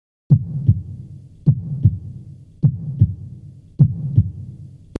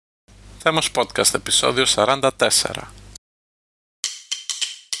Θέμος Podcast, επεισόδιο 44.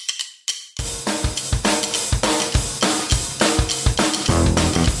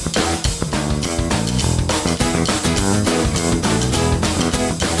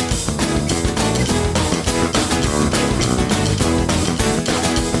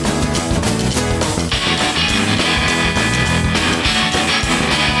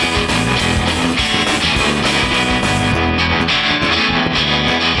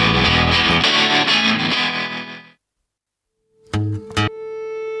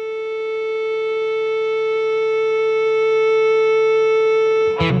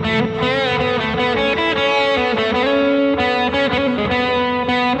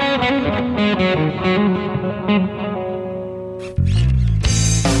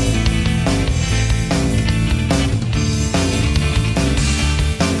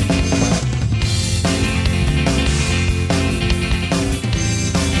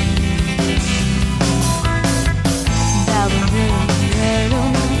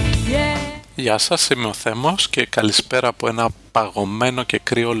 Γεια σας, είμαι ο Θέμος και καλησπέρα από ένα παγωμένο και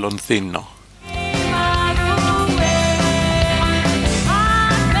κρύο Λονδίνο.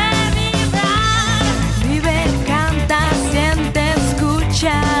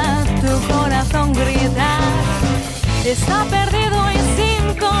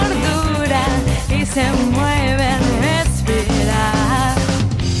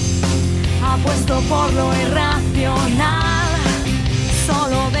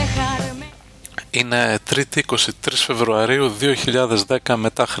 Είναι 3η 23 Φεβρουαρίου 2010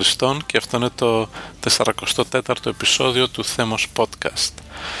 μετά Χριστόν και αυτό είναι το 44ο επεισόδιο του Θέμος Podcast.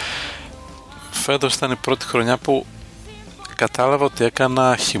 Φέτος ήταν η πρώτη χρονιά που κατάλαβα ότι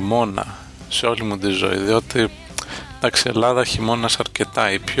έκανα χειμώνα σε όλη μου τη ζωή, διότι εντάξει, Ελλάδα χειμώνας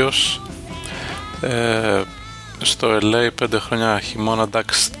αρκετά ήπιος, στο LA 5 χρόνια χειμώνα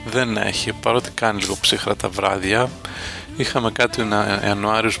εντάξει δεν έχει, παρότι κάνει λίγο ψύχρα τα βράδια. Είχαμε κάτι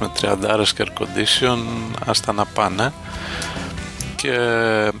Ιανουάριους με 30 και air condition, άστα να πάνε. Και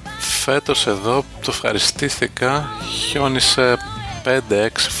φέτος εδώ το ευχαριστήθηκα, χιόνισε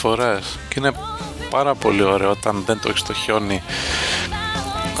 5-6 φορές και είναι πάρα πολύ ωραίο όταν δεν το έχεις το χιόνι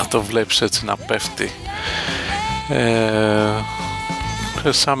να το βλέπεις έτσι να πέφτει,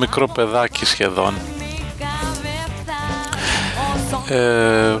 σαν μικρό παιδάκι σχεδόν.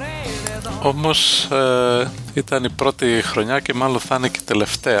 Όμως ήταν η πρώτη χρονιά και μάλλον θα είναι και η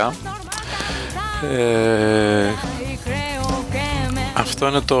τελευταία. Αυτό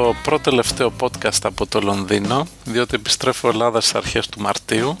είναι το πρώτο τελευταίο podcast από το Λονδίνο, διότι επιστρέφω Ελλάδα στις αρχές του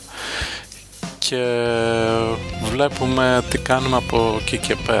Μαρτίου και βλέπουμε τι κάνουμε από εκεί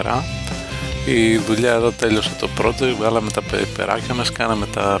και πέρα. Η δουλειά εδώ τέλειωσε το πρώτο, βγάλαμε τα περιπεράκια μας, κάναμε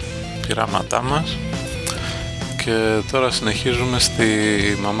τα πειράματά μας και τώρα συνεχίζουμε στη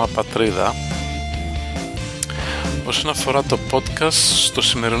μαμά πατρίδα. Όσον αφορά το podcast, στο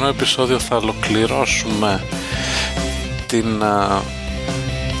σημερινό επεισόδιο θα ολοκληρώσουμε την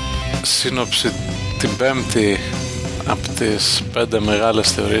σύνοψη, την πέμπτη από τις 5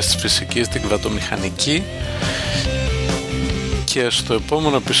 μεγάλες θεωρίες της φυσικής, την κβαντομηχανική, και στο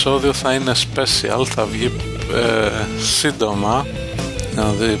επόμενο επεισόδιο θα είναι special, θα βγει σύντομα,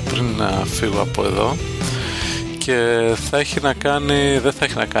 δηλαδή πριν φύγω από εδώ, και θα έχει να κάνει, δεν θα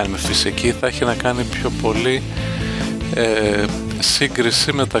έχει να κάνει με φυσική, θα έχει να κάνει πιο πολύ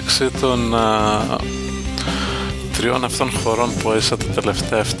σύγκριση μεταξύ των τριών αυτών χωρών που έζησα τα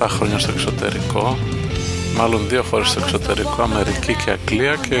τελευταία 7 χρόνια στο εξωτερικό, μάλλον 2 χώρες στο εξωτερικό, Αμερική και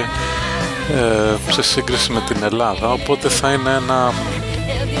Αγγλία, και σε σύγκριση με την Ελλάδα. Οπότε θα είναι ένα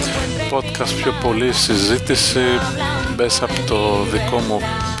podcast πιο πολύ συζήτηση μέσα από το δικό μου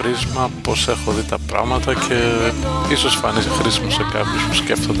πρίσμα, πώς έχω δει τα πράγματα, και ίσως φανεί χρήσιμο σε κάποιους που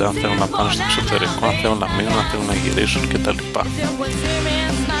σκέφτονται αν θέλουν να πάνε στο εξωτερικό, αν θέλουν να μείνουν, αν θέλουν να γυρίσουν κτλ.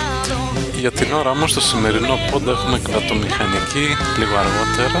 Για την ώρα όμως στο σημερινό πόντα έχουμε κβαντομηχανική λίγο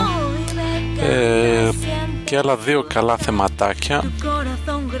αργότερα, και άλλα 2 καλά θεματάκια.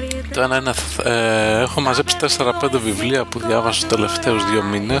 Το ένα είναι, έχω μαζέψει 4-5 βιβλία που διάβασα τους τελευταίους 2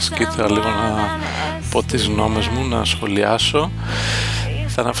 μήνες και ήθελα λίγο να πω τις γνώμες μου, να σχολιάσω.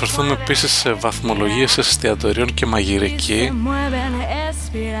 Θα αναφερθούμε επίσης σε βαθμολογίες εστιατορίων και μαγειρική.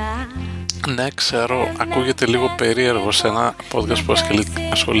 Ναι, ξέρω, ακούγεται λίγο περίεργο σε ένα podcast που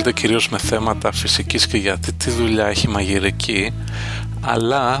ασχολείται κυρίως με θέματα φυσικής και γιατί τι δουλειά έχει μαγειρική,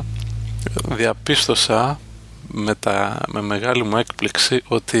 αλλά διαπίστωσα με μεγάλη μου έκπληξη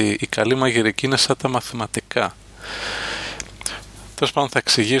ότι η καλή μαγειρική είναι σαν τα μαθηματικά. Τέλος πάντων θα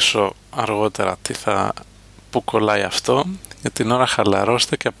εξηγήσω αργότερα που κολλάει αυτό. Για την ώρα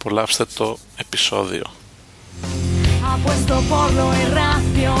χαλαρώστε και απολαύστε το επεισόδιο.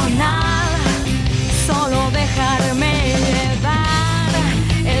 dejarme llevar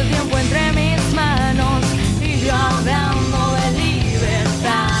el tiempo entre mis manos y yo hablando de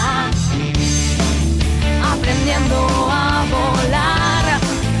libertad, aprendiendo a volar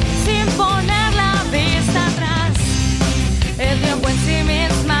sin poner la vista atrás. El tiempo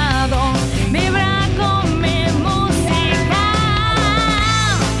ensimismado vibra con mi música.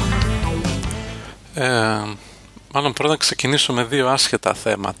 Μάλλον πρώτα να ξεκινήσω με δύο άσχετα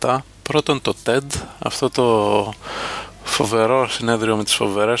θέματα. Πρώτον το TED, αυτό το φοβερό συνέδριο με τις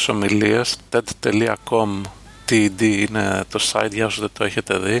φοβερές ομιλίες, TED.com, TED είναι το site για όσους δεν το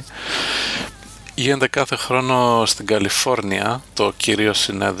έχετε δει. Γίνεται κάθε χρόνο στην Καλιφόρνια το κυρίως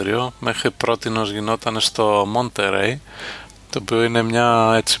συνέδριο, μέχρι πρότινος γινόταν στο Monterey, το οποίο είναι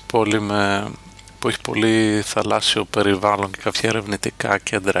μια έτσι πόλη που έχει πολύ θαλάσσιο περιβάλλον και κάποια ερευνητικά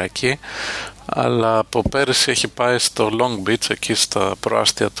κέντρα εκεί, αλλά από πέρυσι έχει πάει στο Long Beach, εκεί στα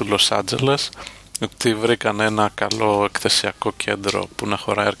προάστια του Los Angeles, γιατί βρήκαν ένα καλό εκθεσιακό κέντρο που να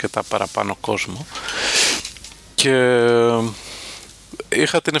χωράει αρκετά παραπάνω κόσμο, και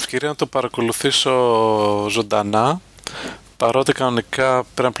είχα την ευκαιρία να το παρακολουθήσω ζωντανά, παρότι κανονικά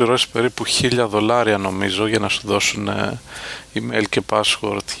πρέπει να πληρώσεις περίπου $1,000 νομίζω για να σου δώσουν email και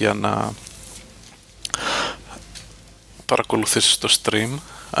password για να παρακολουθήσεις το stream.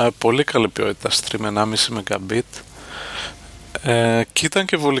 Πολύ καλή ποιότητα stream, 1,5 Mbit, και ήταν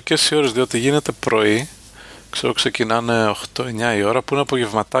και βολικές οι ώρες, διότι γίνεται πρωί, ξέρω ξεκινάνε 8-9 η ώρα, που είναι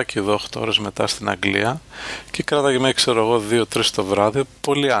απογευματάκι εδώ 8 ώρες μετά στην Αγγλία, και κράταγε μέχρι ξέρω εγώ 2-3 το βράδυ,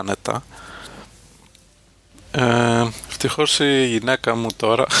 πολύ άνετα. Ευτυχώς η γυναίκα μου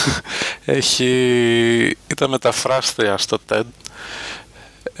τώρα ήταν μεταφράστρια στο TED,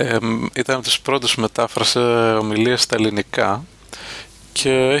 ήταν από τους πρώτους που μετάφρασε ομιλίες στα ελληνικά και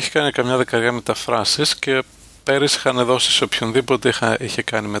έχει κάνει καμιά δεκαετία μεταφράσεις, και πέρυσι είχαν δώσει σε οποιονδήποτε είχε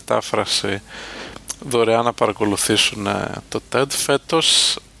κάνει μετάφραση δωρεάν να παρακολουθήσουν το TED.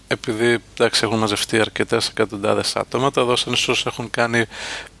 Φέτος, επειδή εντάξει, έχουν μαζευτεί αρκετές εκατοντάδες άτομα, τα δώσαν ίσως έχουν κάνει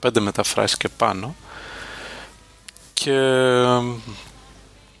 5 μεταφράσεις και πάνω, και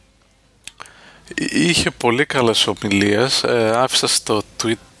είχε πολύ καλές ομιλίες. Άφησα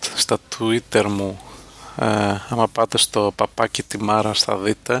στα Twitter μου, άμα πάτε στο παπάκι Τιμάρα θα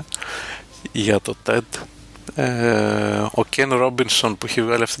δείτε για το TED. Ο Ken Robinson που έχει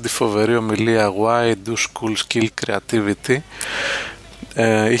βγάλει αυτή τη φοβερή ομιλία Why do schools kill creativity,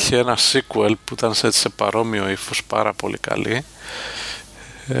 είχε ένα sequel που ήταν σε παρόμοιο ύφος, πάρα πολύ καλή,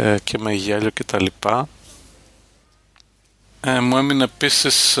 και με γέλιο και τα λοιπά. Μου έμεινε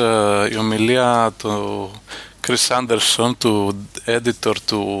επίσης η ομιλία του Chris Anderson, του editor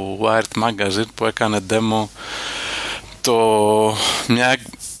του Wired Magazine, που έκανε demo μια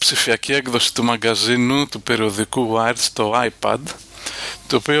ψηφιακή έκδοση του μαγκαζίνου του περιοδικού Wired στο iPad,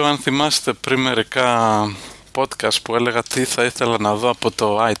 το οποίο, αν θυμάστε πριν μερικά podcast που έλεγα τι θα ήθελα να δω από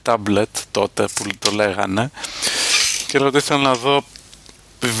το iTablet τότε που το λέγανε, και λέω ότι ήθελα να δω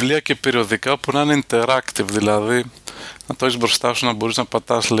βιβλία και περιοδικά που να είναι interactive, δηλαδή να το έχεις μπροστά σου, να μπορείς να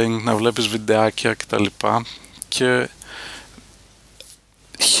πατάς link, να βλέπεις βιντεάκια κτλ. Και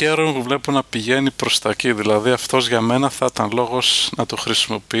χαίρομαι που βλέπω να πηγαίνει προς τα εκεί, δηλαδή αυτός για μένα θα ήταν λόγος να το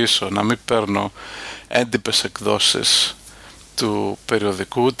χρησιμοποιήσω, να μην παίρνω έντυπες εκδόσεις του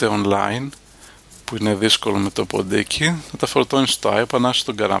περιοδικού ούτε online, που είναι δύσκολο με το ποντίκι, να τα φορτώνεις στο iPad, να είσαι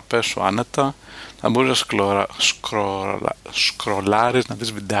στον καναπέ σου άνετα, να μπορείς να σκρολάρεις, να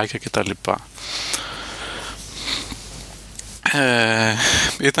δεις βιντεάκια κτλ.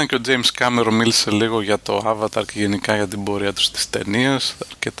 Ήταν και ο James Cameron, μίλησε λίγο για το Avatar και γενικά για την πορεία του στις ταινίες,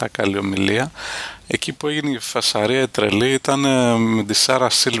 αρκετά καλή ομιλία. Εκεί που έγινε η φασαρία η τρελή ήταν με τη Sarah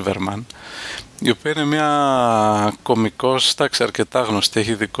Silverman, η οποία είναι μια κωμικός, εντάξει, αρκετά γνωστή,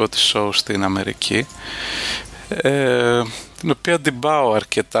 έχει δικό της show στην Αμερική, την οποία την πάω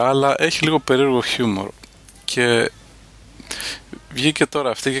αρκετά, αλλά έχει λίγο περίεργο χιούμορ, και βγήκε τώρα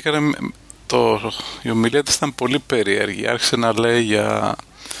αυτή και έκανε η ομιλία της ήταν πολύ περίεργη. Άρχισε να λέει για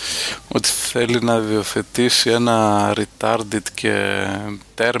ότι θέλει να διοθετήσει ένα retarded και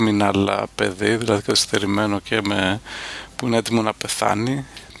terminal παιδί, δηλαδή καθυστερημένο και που είναι έτοιμο να πεθάνει.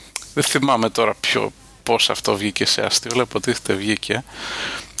 Δεν θυμάμαι τώρα πώς αυτό βγήκε σε αστείο, αλλά υποτίθεται βγήκε.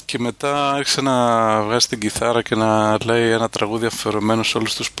 Και μετά άρχισε να βγάζει την κιθάρα και να λέει ένα τραγούδι αφιερωμένο σε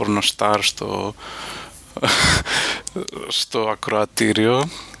όλους τους πορνοστάρ στο ακροατήριο,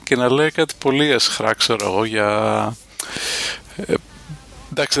 και να λέει κάτι πολύ εσχρά, ξέρω εγώ, για...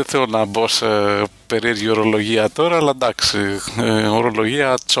 εντάξει, δεν θέλω να μπω σε περίεργη ορολογία τώρα, αλλά εντάξει,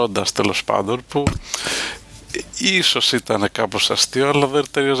 ορολογία τσόντας τέλος πάντων, που ίσως ήταν κάπως αστείο, αλλά δεν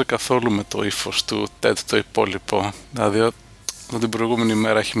ταιριάζει καθόλου με το ύφος του TED το υπόλοιπο. Δηλαδή την προηγούμενη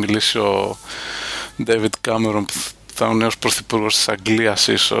μέρα έχει μιλήσει ο David Cameron που θα είναι ο νέος πρωθυπουργός της Αγγλίας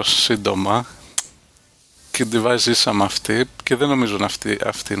ίσως σύντομα, και τη βάζει ίσα με αυτή, και δεν νομίζω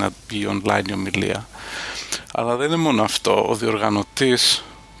αυτή να βγει online η ομιλία. Αλλά δεν είναι μόνο αυτό. Ο διοργανωτής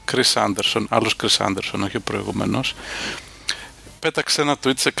Chris Anderson, άλλος Chris Anderson, όχι ο προηγούμενος, πέταξε ένα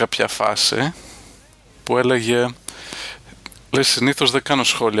tweet σε κάποια φάση που έλεγε, λέει, συνήθως δεν κάνω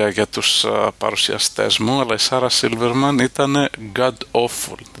σχόλια για τους παρουσιαστές μου, αλλά η Sarah Silverman ήταν god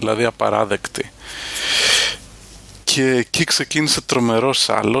awful, δηλαδή απαράδεκτη. Και εκεί ξεκίνησε τρομερός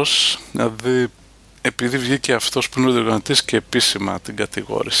άλλος, δηλαδή επειδή βγήκε αυτός που είναι ο διοργανωτής και επίσημα την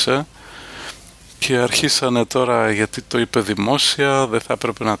κατηγόρησε, και αρχίσανε τώρα, γιατί το είπε δημόσια, δεν θα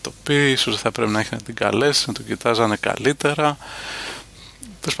έπρεπε να το πει, ίσως δεν θα έπρεπε να έχει να την καλέσει, να το κοιτάζανε καλύτερα.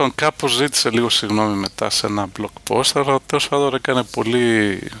 Τέλος πάντων, κάπως ζήτησε λίγο συγγνώμη μετά σε ένα blog post, αλλά τέλος πάντων έκανε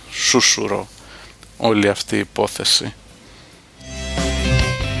πολύ σούσουρο όλη αυτή η υπόθεση.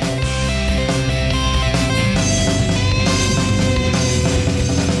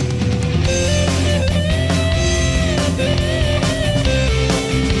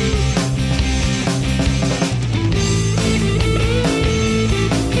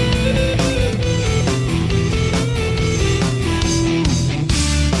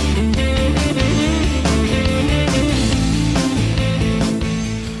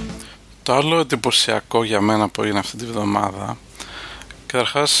 Το άλλο εντυπωσιακό για μένα που έγινε αυτή τη βδομάδα,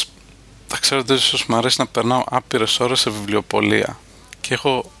 καταρχάς, θα ξέρετε, ίσως μου αρέσει να περνάω άπειρες ώρες σε βιβλιοπωλεία, και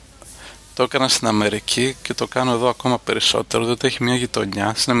το έκανα στην Αμερική και το κάνω εδώ ακόμα περισσότερο, διότι έχει μια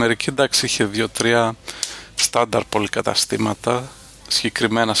γειτονιά. Στην Αμερική, εντάξει, είχε 2-3 στάνταρ πολυκαταστήματα,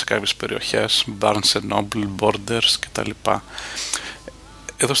 συγκεκριμένα σε κάποιες περιοχές, Barnes & Noble, Borders κτλ.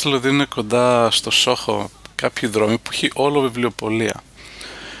 Εδώ στο Λονδίνο είναι κοντά στο Σόχο κάποιοι δρόμοι που έχει όλο βιβλιοπωλεία.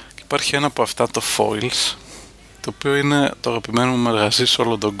 Υπάρχει ένα από αυτά, το Foils, το οποίο είναι το αγαπημένο μου μαγαζί σε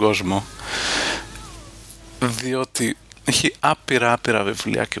όλο τον κόσμο, διότι έχει άπειρα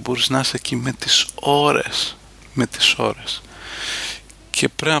βιβλία και μπορείς να είσαι εκεί με τις ώρες. Και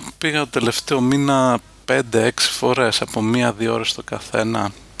πρέπει να πήγα το τελευταίο μήνα 5-6 φορές, από 1-2 ώρες το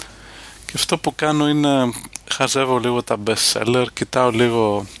καθένα, και αυτό που κάνω είναι χαζεύω λίγο τα best seller, κοιτάω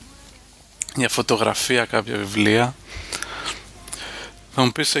λίγο για φωτογραφία κάποια βιβλία. Θα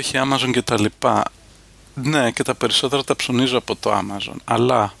μου πεις, έχει Amazon και τα λοιπά. Ναι, και τα περισσότερα τα ψωνίζω από το Amazon.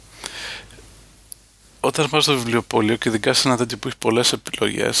 Αλλά όταν πάω στο βιβλιοπωλείο, και ειδικά σε ένα τέτοιο που έχει πολλές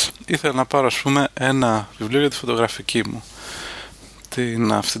επιλογές, ήθελα να πάρω, ας πούμε, ένα βιβλίο για τη φωτογραφική μου,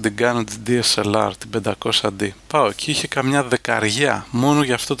 αυτή την Canon DSLR, την 500D. Πάω εκεί, είχε καμιά δεκαριά μόνο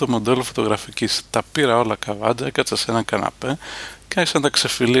για αυτό το μοντέλο φωτογραφικής. Τα πήρα όλα καβάντζα, έκατσα σε ένα καναπέ και άρχισα να τα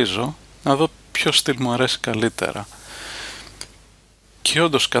ξεφυλίζω, να δω ποιο στυλ μου αρέσει καλύτερα. Και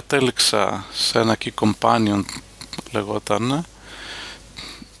όντως κατέληξα σε ένα Key Companion, λεγόταν,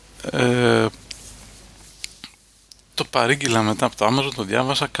 το παρήγγειλα μετά από το Amazon, το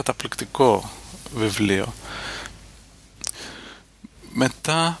διάβασα, καταπληκτικό βιβλίο.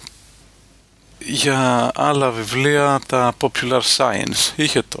 Μετά για άλλα βιβλία, τα Popular Science,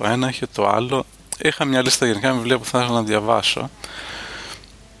 είχε το ένα, είχε το άλλο. Είχα μια λίστα γενικά βιβλία που θα ήθελα να διαβάσω.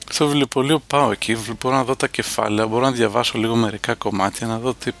 Στο βιβλιοπωλείο πάω εκεί, μπορώ να δω τα κεφάλαια, μπορώ να διαβάσω λίγο μερικά κομμάτια, να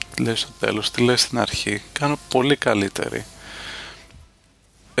δω τι λέει στο τέλος, τι λέει στην αρχή. Κάνω πολύ καλύτερη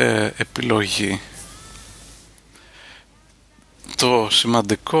επιλογή. Το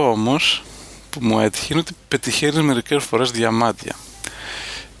σημαντικό όμως που μου έτυχε είναι ότι πετυχαίνεις μερικές φορές διαμάντια.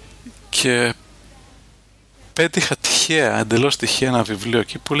 Και πέτυχα τυχαία, εντελώς τυχαία, ένα βιβλίο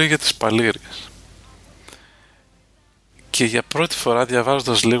εκεί που λέει για τις παλήριες. Και για πρώτη φορά,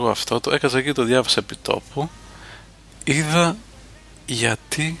 διαβάζοντας λίγο αυτό, το έκατσα εκεί, το διάβασα επί τόπου, είδα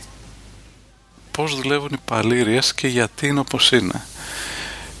πώς δουλεύουν οι παλήριες και γιατί είναι όπως είναι.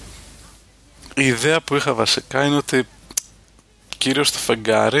 Η ιδέα που είχα βασικά είναι ότι κυρίως το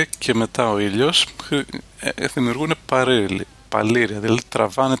φεγγάρι και μετά ο ήλιος δημιουργούν παλήρια, δηλαδή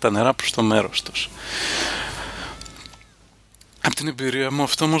τραβάνε τα νερά προς το μέρος τους. Από την εμπειρία μου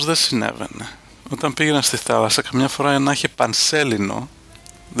αυτό όμως δεν συνέβαινε. Όταν πήγαινα στη θάλασσα, καμιά φορά να είχε πανσέλινο,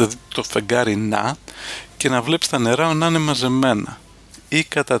 δηλαδή το φεγγάρι και να βλέπεις τα νερά να είναι μαζεμένα. Ή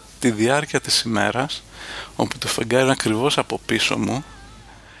κατά τη διάρκεια της ημέρας, όπου το φεγγάρι είναι ακριβώς από πίσω μου,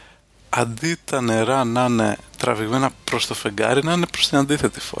 αντί τα νερά να είναι τραβηγμένα προς το φεγγάρι, να είναι προς την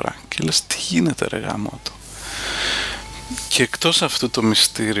αντίθετη φορά. Και λες, τι γίνεται ρε γαμώτο. Και εκτός αυτού το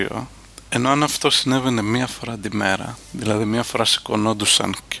μυστήριο, ενώ αν αυτό συνέβαινε μία φορά τη μέρα, δηλαδή μία φορά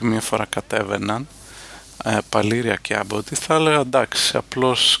σηκωνόντουσαν και μία φορά κατέβαιναν παλήρια και άμποτη, θα έλεγα εντάξει,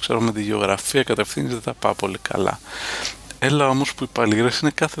 απλώς ξέρω με τη γεωγραφία κατευθύνεις δεν τα πάω πολύ καλά. Έλα όμως που οι παλήρες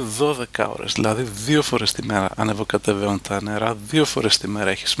είναι κάθε 12 ώρες, δηλαδή 2 φορές τη μέρα ανεβοκατεβαίνουν τα νερά, 2 φορές τη μέρα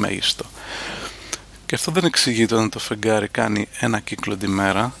έχεις μέγιστο. Και αυτό δεν εξηγείται όταν το φεγγάρι κάνει ένα κύκλο τη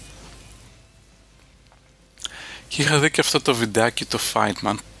μέρα. Και είχα δει και αυτό το βιντεάκι το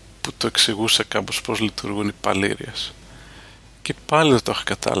Feynman που το εξηγούσε κάπως πώς λειτουργούν οι παλήριες. Και πάλι δεν το είχα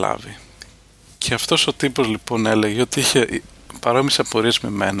καταλάβει. Και αυτός ο τύπος λοιπόν έλεγε ότι είχε παρόμοιες απορίες με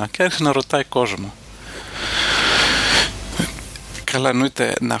μένα και άρχισε να ρωτάει κόσμο. Καλά,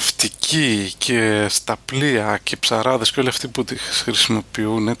 εννοείται ναυτικοί και στα πλοία και ψαράδες και όλοι αυτοί που τις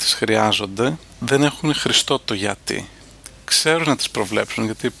χρησιμοποιούν, τις χρειάζονται, δεν έχουν χρηστό το γιατί. Ξέρουν να τις προβλέψουν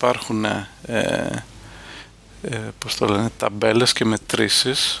γιατί υπάρχουν πώς το λένε, ταμπέλες και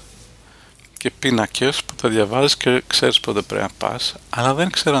μετρήσεις και πίνακες που τα διαβάζεις και ξέρεις πότε πρέπει να πας, αλλά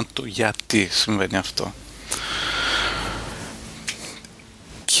δεν ξέραν το γιατί συμβαίνει αυτό.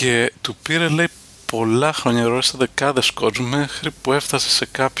 Και του πήρε, λέει, πολλά χρόνια, ρώτησε δεκάδες κόσμου μέχρι που έφτασε σε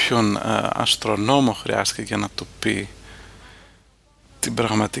κάποιον αστρονόμο, χρειάστηκε για να του πει την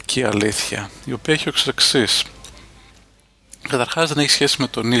πραγματική αλήθεια, η οποία έχει ως εξής. Καταρχάς δεν έχει σχέση με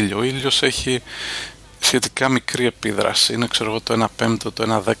τον ήλιο. Ο ήλιος έχει σχετικά μικρή επίδραση, είναι ξέρω εγώ το 1/5, το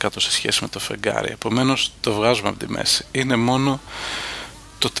 1/10 σε σχέση με το φεγγάρι, επομένως το βγάζουμε από τη μέση. Είναι μόνο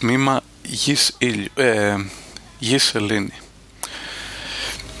το τμήμα γης σελήνη.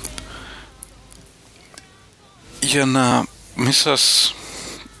 Για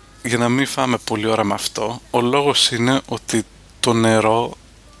να μην φάμε πολλή ώρα με αυτό, ο λόγος είναι ότι το νερό,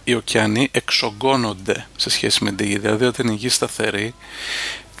 οι ωκεανοί εξογκώνονται σε σχέση με τη γη, δηλαδή όταν η γη σταθερή,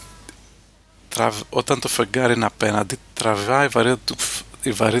 όταν το φεγγάρι είναι απέναντι, τραβάει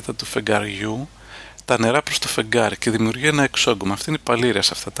η βαρύτητα του φεγγαριού τα νερά προς το φεγγάρι και δημιουργεί ένα εξόγκωμα. Αυτή είναι η παλήρια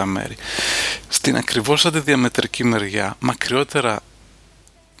σε αυτά τα μέρη. Στην ακριβώς αντιδιαμετρική μεριά, μακριότερα,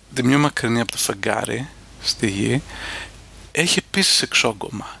 τη πιο μακρινή από το φεγγάρι, στη γη, έχει επίσης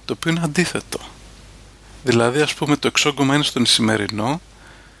εξόγκωμα, το οποίο είναι αντίθετο. Δηλαδή, ας πούμε, το εξόγκωμα είναι στον Ισημερινό,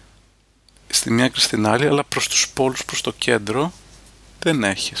 στη μια και στην άλλη, αλλά προς τους πόλους, προς το κέντρο, δεν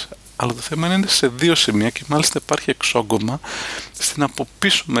έχεις. Αλλά το θέμα είναι σε δύο σημεία και μάλιστα υπάρχει εξόγκωμα στην από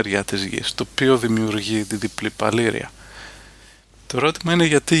πίσω μεριά της γης, το οποίο δημιουργεί τη διπλή παλήρια. Το ερώτημα είναι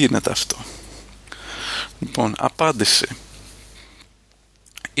γιατί γίνεται αυτό. Λοιπόν, απάντηση.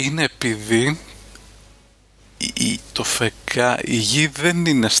 Είναι επειδή η γη δεν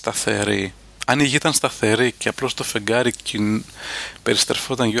είναι σταθερή. Αν η γη ήταν σταθερή και απλώς το φεγγάρι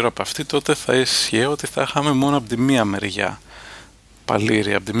περιστρεφόταν γύρω από αυτή, τότε θα ισχύει ότι θα είχαμε μόνο από τη μία μεριά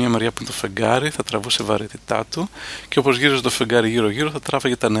παλήρια. Από τη μία μεριά που είναι το φεγγάρι θα τραβούσε βαρύτητά του και όπως γύριζε το φεγγάρι γύρω-γύρω θα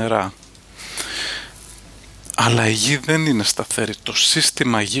τράβαγε τα νερά. Αλλά η γη δεν είναι σταθερή. Το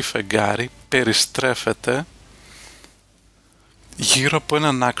σύστημα γη-φεγγάρι περιστρέφεται γύρω από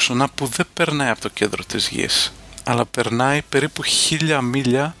έναν άξονα που δεν περνάει από το κέντρο της γης, αλλά περνάει περίπου 1000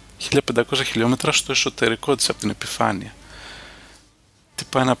 μίλια, 1500 χιλιόμετρα στο εσωτερικό της, από την επιφάνεια. Τι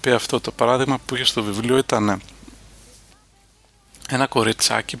πάει να πει αυτό? Το παράδειγμα που είχε στο βιβλίο ήταν ένα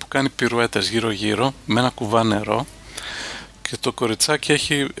κοριτσάκι που κάνει πυρουέτες γύρω-γύρω με ένα κουβά νερό και το κοριτσάκι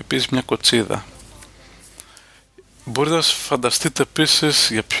έχει επίσης μια κοτσίδα. Μπορείτε να φανταστείτε επίσης,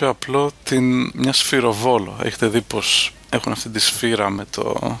 για πιο απλό, μια σφυροβόλο. Έχετε δει πως έχουν αυτή τη σφύρα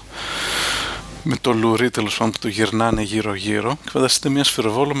με το λουρί, τέλος πάντων, που το γυρνάνε γύρω-γύρω, και φανταστείτε μια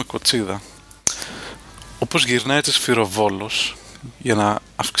σφυροβόλο με κοτσίδα. Όπως γυρνάει τη σφυροβόλος για να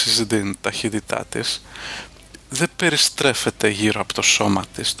αυξήσει την ταχύτητά της, δεν περιστρέφεται γύρω από το σώμα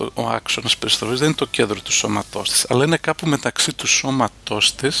της. Ο άξονας περιστροφής δεν είναι το κέντρο του σώματός της, αλλά είναι κάπου μεταξύ του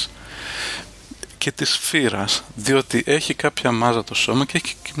σώματός της και της σφύρας, διότι έχει κάποια μάζα το σώμα και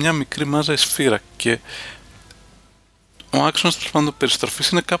έχει και μια μικρή μάζα η σφύρα, και ο άξονας του περιστροφής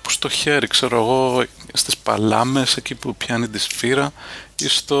είναι κάπου στο χέρι, ξέρω εγώ, στις παλάμες, εκεί που πιάνει τη σφύρα, ή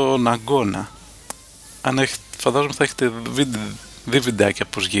στον αγκώνα. Φαντάζομαι θα έχετε δει βιντεάκια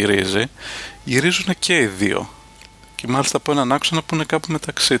πως γυρίζουν και οι δύο, και μάλιστα από έναν άξονα που είναι κάπου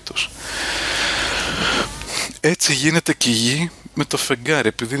μεταξύ τους. Έτσι γίνεται και η γη με το φεγγάρι,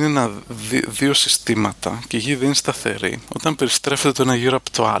 επειδή είναι δύο συστήματα και η γη δεν είναι σταθερή. Όταν περιστρέφεται το ένα γύρω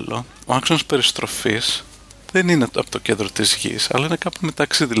από το άλλο, ο άξονας περιστροφής δεν είναι από το κέντρο της γης, αλλά είναι κάπου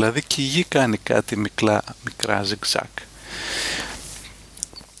μεταξύ, δηλαδή και η γη κάνει κάτι μικρά ζιγζάκ.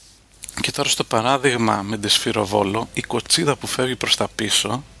 Και τώρα στο παράδειγμα με τη σφυροβόλο, η κοτσίδα που φεύγει προς τα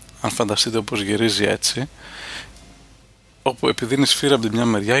πίσω, αν φανταστείτε όπως γυρίζει έτσι, όπου επειδή είναι σφύρα από τη μια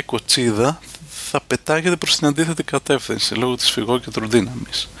μεριά, η κοτσίδα θα πετάγεται προς την αντίθετη κατεύθυνση λόγω της φυγόκεντρου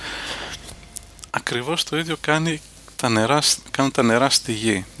δύναμης. Ακριβώς το ίδιο κάνουν τα νερά στη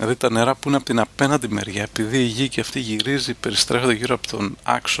γη. Δηλαδή τα νερά που είναι από την απέναντι μεριά, επειδή η γη και αυτή γυρίζει, περιστρέφεται γύρω από τον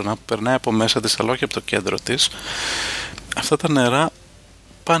άξονα που περνάει από μέσα της, αλλά όχι από το κέντρο της, αυτά τα νερά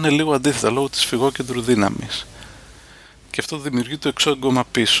πάνε λίγο αντίθετα λόγω της φυγόκεντρου δύναμης. και αυτό δημιουργεί το εξόγκωμα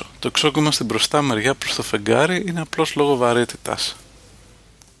πίσω. Το εξόγκωμα στην μπροστά μεριά προς το φεγγάρι είναι απλώς λόγω βαρύτητας.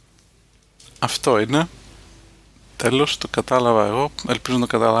 Αυτό είναι. Τέλος, το κατάλαβα εγώ, ελπίζω να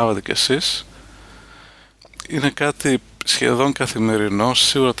το καταλάβατε κι εσείς. Είναι κάτι σχεδόν καθημερινό,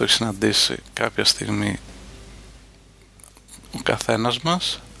 σίγουρα το έχει συναντήσει κάποια στιγμή ο καθένας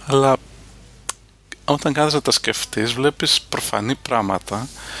μας, αλλά όταν κάθεσαι να τα σκεφτείς βλέπεις προφανή πράγματα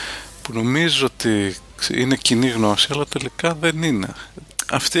που νομίζω ότι είναι κοινή γνώση, αλλά τελικά δεν είναι.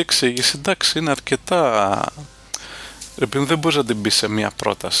 Αυτή η εξήγηση, εντάξει, είναι αρκετά... Επειδή δεν μπορείς να την πεις σε μία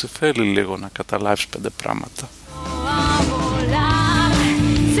πρόταση, θέλει λίγο να καταλάβεις 5 πράγματα.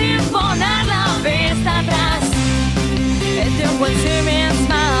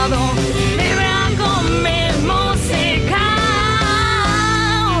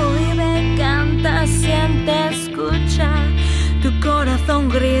 Tu corazón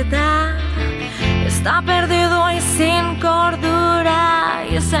grita, está perdido y sin cordura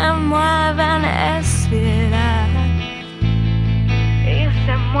y se mueve en espiral. Y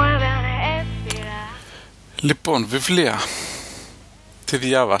se mueve en espiral. Λοιπόν, βιβλία. Τι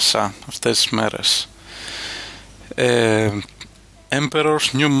διάβασα αυτές τις μέρες.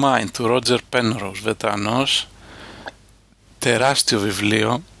 Emperor's New Mind του Roger Penrose, Βρετανός. Τεράστιο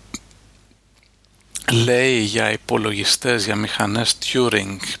βιβλίο. Λέει για υπολογιστές, για μηχανές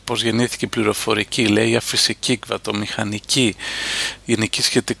Turing, πώς γεννήθηκε η πληροφορική, λέει για φυσική, κβατομηχανική, γενική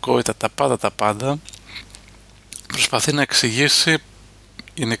σχετικότητα, τα πάντα. Προσπαθεί να εξηγήσει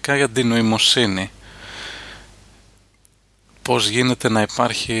γενικά για την νοημοσύνη. Πώς γίνεται να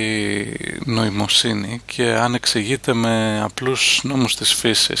υπάρχει νοημοσύνη και αν εξηγείται με απλούς νόμους της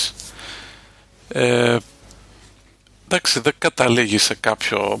φύσης. Εντάξει, δεν καταλήγει σε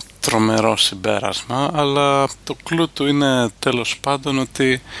κάποιο τρομερό συμπέρασμα, αλλά το κλου του είναι τέλος πάντων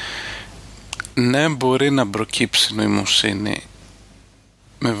ότι ναι, μπορεί να προκύψει νοημοσύνη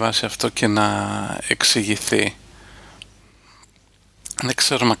με βάση αυτό και να εξηγηθεί. Δεν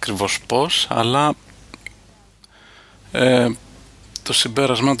ξέρουμε ακριβώς πώς, αλλά το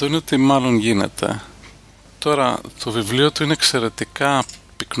συμπέρασμα του είναι ότι μάλλον γίνεται. Τώρα το βιβλίο του είναι εξαιρετικά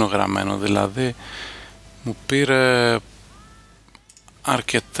πυκνογραμμένο, δηλαδή μου πήρε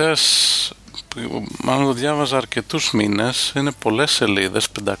μάλλον το διάβαζα αρκετούς μήνες, είναι πολλές σελίδες,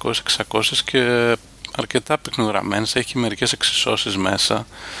 500-600 και αρκετά πυκνογραμμένες, έχει μερικές εξισώσεις μέσα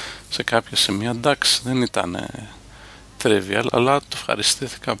σε κάποια σημεία, εντάξει δεν ήταν trivial, αλλά το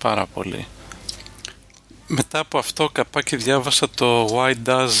ευχαριστήθηκα πάρα πολύ. Μετά από αυτό καπάκι διάβασα το Why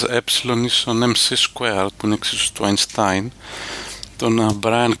Does ε ίσον MC Squared που είναι εξίσου του Einstein, τον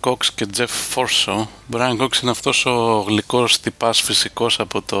Brian Cox και Jeff Forso. Brian Cox είναι αυτός ο γλυκός τυπάς φυσικός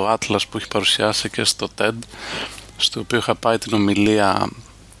από το Atlas που έχει παρουσιάσει και στο TED, στο οποίο είχα πάει την ομιλία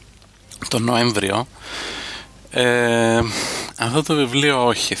τον Νοέμβριο. Αυτό το βιβλίο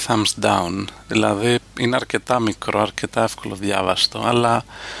όχι, thumbs down, δηλαδή είναι αρκετά μικρό, αρκετά εύκολο διάβαστο, αλλά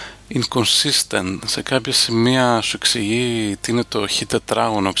inconsistent. Σε κάποια σημεία σου εξηγεί τι είναι το χ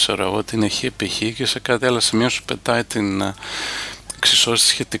τετράγωνο, ξέρω εγώ, τι είναι χ επί χ, και σε κάτι άλλο σημείο σου πετάει την εξισώσει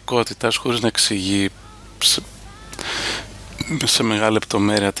της σχετικότητας χωρίς να εξηγεί σε μεγάλη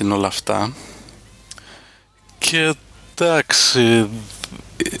λεπτομέρεια την όλα αυτά. Και εντάξει,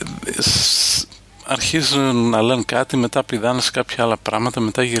 αρχίζουν να λένε κάτι, μετά πηδάνε σε κάποια άλλα πράγματα,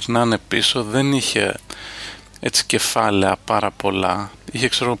 μετά γυρνάνε πίσω. Δεν είχε έτσι κεφάλαια πάρα πολλά, είχε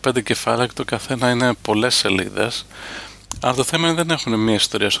ξέρω 5 κεφάλαια και το καθένα είναι πολλές σελίδες, αλλά το θέμα είναι δεν έχουν μία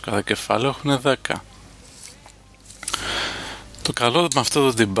ιστορία στο κάθε κεφάλαιο, έχουν 10. Το καλό με αυτό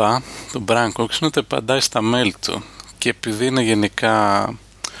το τυμπά, τον Brian Cox, είναι ότι απαντάει στα mail του, και επειδή είναι γενικά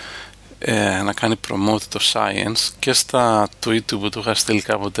να κάνει promote το science, και στα tweet του που του είχα στείλει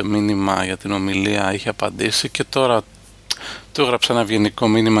κάποτε μήνυμα για την ομιλία είχε απαντήσει, και τώρα του έγραψα ένα ευγενικό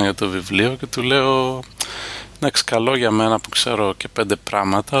μήνυμα για το βιβλίο και του λέω εντάξει, καλό για μένα που ξέρω και 5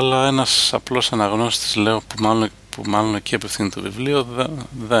 πράγματα, αλλά ένας απλός αναγνώστης, λέω, που μάλλον εκεί απευθύνει το βιβλίο,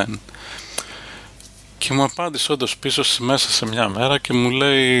 δεν. Και μου απάντησε όντως πίσω μέσα σε μια μέρα και μου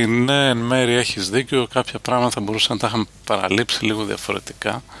λέει ναι, εν μέρει έχεις δίκιο, κάποια πράγματα θα μπορούσαν να τα είχαμε παραλείψει λίγο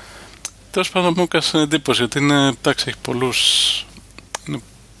διαφορετικά. Τέλος πάντων μου έκανε εντύπωση, γιατί είναι, εντάξει, έχει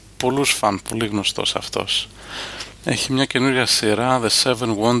πολλούς φαν, πολύ γνωστός αυτός. Έχει μια καινούργια σειρά, The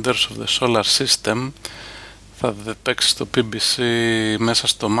Seven Wonders of the Solar System, θα παίξει στο BBC μέσα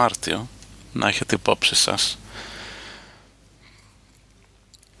στο Μάρτιο, να έχετε υπόψη σας.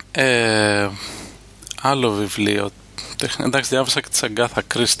 Άλλο βιβλίο, εντάξει, διάβασα και της Αγκάθα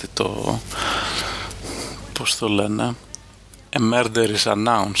Κρίστη, το πώς το λένε, A Murder is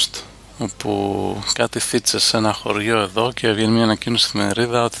Announced, όπου κάτι θύτσε σε ένα χωριό εδώ και βγαίνει μια ανακοίνωση στην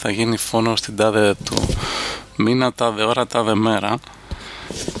εφημερίδα ότι θα γίνει φόνο στην τάδε του Μήνα τάδε ώρα τάδε μέρα.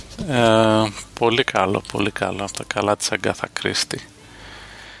 Πολύ καλό, πολύ καλό. Από τα καλά της Αγκάθα Κρίστη.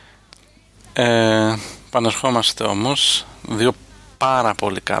 Πανερχόμαστε όμως. Δύο πάρα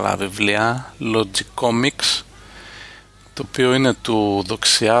πολύ καλά βιβλία. Logicomics, το οποίο είναι του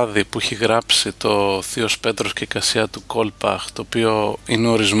Δοξιάδη, που έχει γράψει το Θείος Πέτρος και η Κασία του Κόλπαχ, το οποίο είναι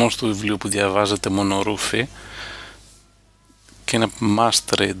ο ορισμός του βιβλίου που διαβάζεται μονορούφι και είναι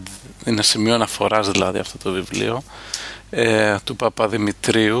must read, είναι σημείο αναφοράς δηλαδή αυτό το βιβλίο, του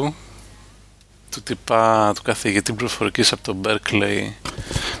Παπαδημητρίου, του καθηγητή πληροφορικής από το Berkeley,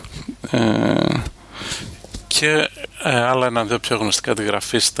 και άλλα ένα-δυο πιο γνωστικά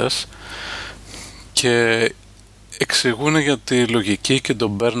αντιγραφίστες, και εξηγούν για τη λογική και τον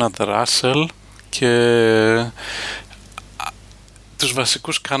Μπέρναρντ Ράσελ και τους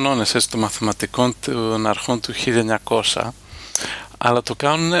βασικούς κανόνες των μαθηματικών των αρχών του 1900, αλλά το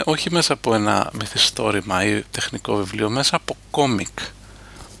κάνουν όχι μέσα από ένα μυθιστόρημα ή τεχνικό βιβλίο, μέσα από κόμικ.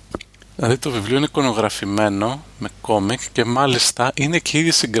 Δηλαδή το βιβλίο είναι εικονογραφημένο με κόμικ και μάλιστα είναι και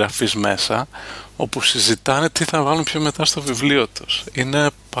ήδη συγγραφείς μέσα, όπου συζητάνε τι θα βάλουν πιο μετά στο βιβλίο τους. Είναι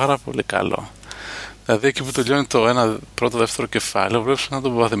πάρα πολύ καλό. Δηλαδή εκεί που τελειώνει το ένα πρώτο δεύτερο κεφάλαιο, βλέπεις έναν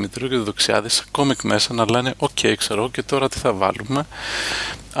τον Παπαδημητρίου και τον Δοξιάδη σε κόμικ μέσα να λένε «ΟΚ, ξέρω, και τώρα τι θα βάλουμε?»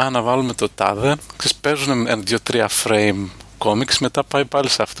 Να βάλουμε το τάδε. Παίζουν 2-3 frame κόμικς, μετά πάει πάλι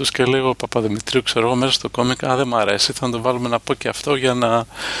σε αυτούς και λέει ο Παπαδημητρίου, ξέρω εγώ, μέσα στο κόμικ «δεν μ' αρέσει, θα το βάλουμε να πω και αυτό για να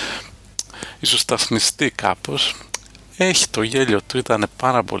ισοσταθμιστεί κάπως». Έχει το γέλιο του, ήταν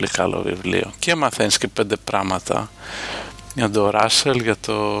πάρα πολύ καλό βιβλίο και μαθαίνεις και 5 πράγματα για τον Ράσελ,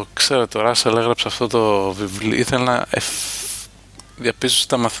 ξέρετε, ο Ράσελ έγραψε αυτό το βιβλίο, ήθελε να διαπίστωσε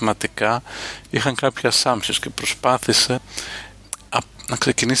τα μαθηματικά, είχαν κάποια assumptions και προσπάθησε να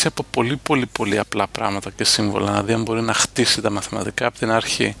ξεκινήσει από πολύ απλά πράγματα και σύμβολα, να δει αν μπορεί να χτίσει τα μαθηματικά από την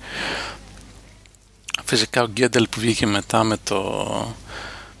αρχή. Φυσικά ο Γκέντελ που βγήκε μετά με το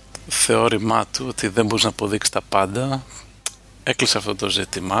θεώρημά του ότι δεν μπορείς να αποδείξει τα πάντα, έκλεισε αυτό το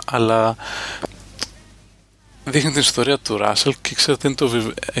ζήτημα, αλλά δείχνει την ιστορία του Ράσελ και ξέρετε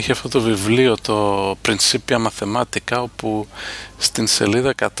έχει αυτό το βιβλίο, το Principia Mathematica, όπου στην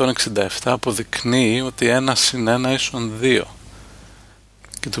σελίδα 167 αποδεικνύει ότι 1 συν 1 ίσον 2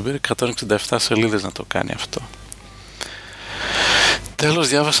 και του πήρε 167 σελίδες να το κάνει αυτό. Τέλος,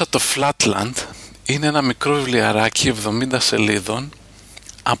 διάβασα το Flatland. Είναι ένα μικρό βιβλιαράκι 70 σελίδων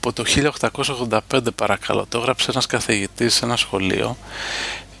από το 1885, παρακαλώ. Το έγραψε ένας καθηγητής σε ένα σχολείο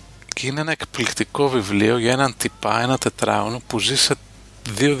και είναι ένα εκπληκτικό βιβλίο για έναν τυπά, ένα τετράγωνο που ζει σε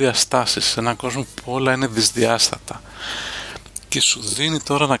 2 διαστάσεις, σε έναν κόσμο που όλα είναι δυσδιάστατα, και σου δίνει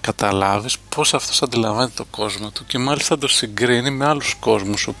τώρα να καταλάβεις πώς αυτός αντιλαμβάνεται το κόσμο του και μάλιστα το συγκρίνει με άλλους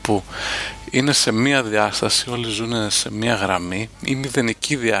κόσμους όπου είναι σε μία διάσταση, όλοι ζουν σε μία γραμμή ή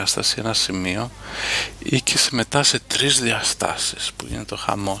μηδενική διάσταση, ένα σημείο, ή και μετά σε 3 διαστάσεις που γίνεται ο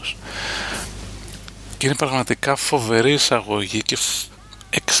χαμός. Και είναι πραγματικά φοβερή εισαγωγή και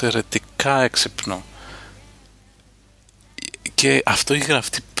εξαιρετικά έξυπνο, και αυτό έχει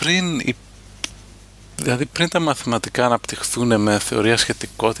γραφτεί πριν τα μαθηματικά αναπτυχθούν με θεωρία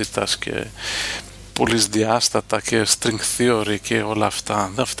σχετικότητας και πολυσδιάστατα και string theory και όλα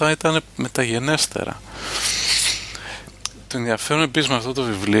αυτά. Αυτά ήταν μεταγενέστερα. Το ενδιαφέρον επίσης με αυτό το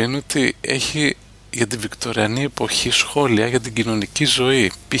βιβλίο είναι ότι έχει για την βικτωριανή εποχή σχόλια για την κοινωνική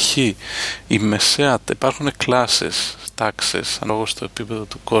ζωή. Π.χ. η μεσαία, υπάρχουν κλάσεις, τάξεις ανάλογα στο επίπεδο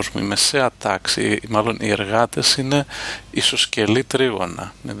του κόσμου. Η μεσαία τάξη, μάλλον οι εργάτες, είναι ισοσκελή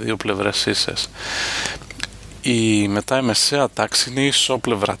τρίγωνα με 2 πλευρές ίσες. Μετά η μεσαία τάξη είναι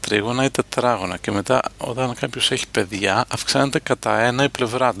ισόπλευρα τρίγωνα ή τετράγωνα, και μετά όταν κάποιος έχει παιδιά αυξάνεται κατά 1 η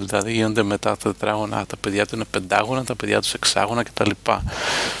πλευρά του, δηλαδή γίνονται μετά τα τετράγωνα, τα παιδιά του είναι πεντάγωνα, τα παιδιά τους εξάγωνα κτλ.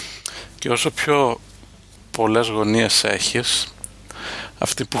 Και όσο πιο πολλές γωνίες έχεις,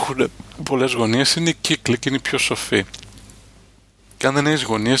 αυτοί που έχουν πολλές γωνίες είναι οι κύκλοι και είναι οι πιο σοφοί. Και αν δεν έχεις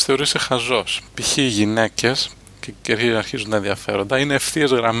γωνίες θεωρείσαι χαζός. Π.χ. οι γυναίκες, και αρχίζουν να ενδιαφέροντα, είναι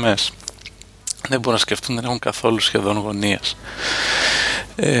ευθείες γραμμές. Δεν μπορούν να σκεφτούν, δεν έχουν καθόλου σχεδόν γωνίες.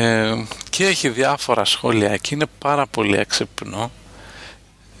 Και έχει διάφορα σχόλια εκεί, είναι πάρα πολύ έξυπνο.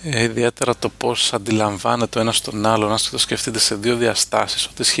 Ιδιαίτερα το πώς αντιλαμβάνεται ο ένας τον άλλον, αν το σκεφτείτε σε 2 διαστάσεις,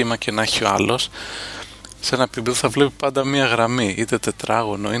 ό,τι σχήμα και να έχει ο άλλος, σε ένα επίπεδο θα βλέπει πάντα μία γραμμή, είτε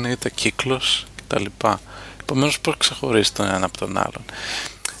τετράγωνο είναι είτε κύκλος κτλ. Επομένως πώς ξεχωρίζει τον ένα από τον άλλον.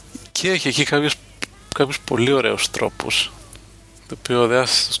 Και έχει εκεί κάποιους πολύ ωραίους τρόπους, το οποίο δεν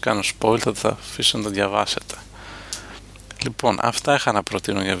θα σας κάνω spoil, θα τα αφήσω να το διαβάσετε. Λοιπόν, αυτά είχα να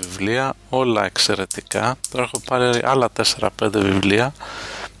προτείνω για βιβλία, όλα εξαιρετικά. Τώρα έχω πάρει άλλα 4-5 βιβλία,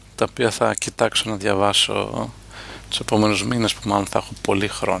 τα οποία θα κοιτάξω να διαβάσω τους επόμενους μήνες, που μάλλον θα έχω πολύ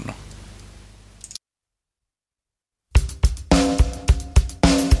χρόνο.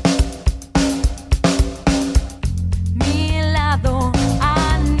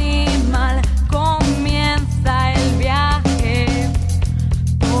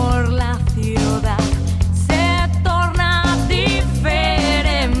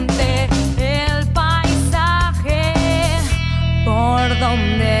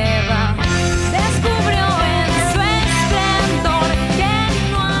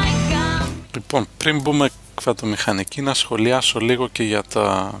 Λοιπόν, πριν μπούμε κβατομηχανική, να σχολιάσω λίγο και για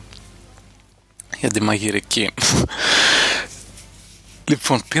τη μαγειρική.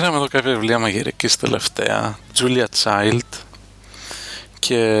 Λοιπόν, πήραμε εδώ κάποια βιβλία μαγειρικής τελευταία. Julia Child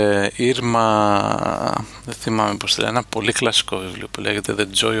και Irma, δεν θυμάμαι πώς λέει, ένα πολύ κλασικό βιβλίο που λέγεται The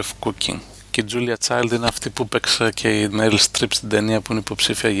Joy of Cooking. Και η Julia Child είναι αυτή που παίξε και η Meryl Streep στην ταινία που είναι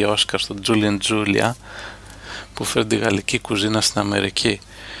υποψήφια για Όσκαρ, στο Julie and Julia, που φέρνει τη γαλλική κουζίνα στην Αμερική.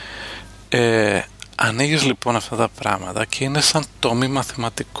 Ανοίγεις λοιπόν αυτά τα πράγματα και είναι σαν τόμοι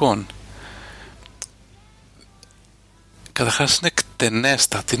μαθηματικών. Καταρχάς είναι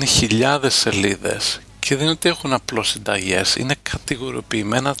εκτενέστατη, είναι χιλιάδες σελίδες και δεν είναι ότι έχουν απλώς συνταγές, είναι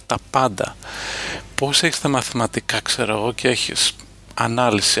κατηγοριοποιημένα τα πάντα. Πώς έχεις τα μαθηματικά, ξέρω εγώ, και έχεις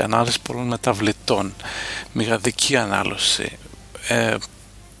ανάλυση πολλών μεταβλητών, μηγαδική ανάλυση,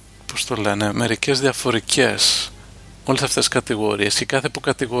 πώς το λένε, μερικές διαφορικές, όλες αυτές τις κατηγορίες, και κάθε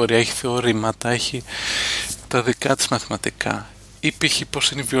κατηγορία έχει θεωρήματα, έχει τα δικά της μαθηματικά. Ή π.χ.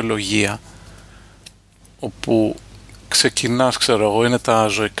 πώς είναι η βιολογία, όπου ξεκινάς, ξέρω εγώ, είναι τα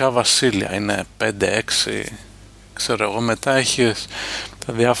ζωικά βασίλεια, είναι 5-6, ξέρω εγώ, μετά έχεις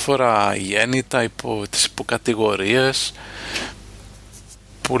τα διάφορα γέννητα, τις υποκατηγορίες,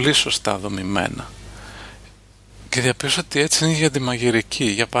 πολύ σωστά δομημένα. Και διαπίστωσα ότι έτσι είναι για τη μαγειρική.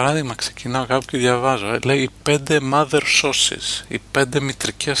 Για παράδειγμα, ξεκινάω κάπου και διαβάζω, λέει οι 5 mother sauces, οι 5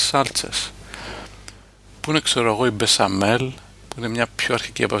 μητρικές σάλτσες, που είναι, ξέρω εγώ, η μπεσαμέλ, που είναι μια πιο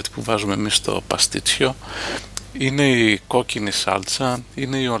αρχική από αυτή που βάζουμε εμείς στο παστίτσιο, είναι η κόκκινη σάλτσα,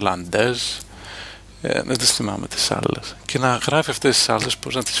 είναι η Ολλαντέζ, δεν τις θυμάμαι τις άλλες. Και να γράφει αυτές τις άλλες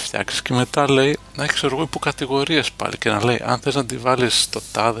πώς να τις φτιάξεις, και μετά λέει να έχει, ξέρω εγώ, υποκατηγορίες πάλι, και να λέει αν θες να τη βάλεις στο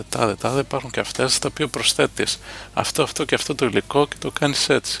τάδε, υπάρχουν και αυτές τα οποία προσθέτεις αυτό και αυτό το υλικό και το κάνεις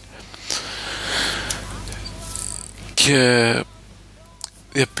έτσι. Και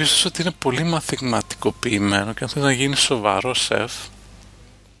διαπίστωσα ότι είναι πολύ μαθηματικοποιημένο, και αν θες να γίνεις σοβαρό σεφ,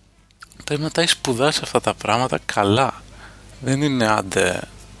 μετά έχει σπουδάσει αυτά τα πράγματα καλά. Δεν είναι άντε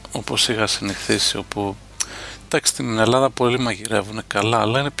όπως είχα συνηθίσει, όπου εντάξει, στην Ελλάδα πολλοί μαγειρεύουν καλά,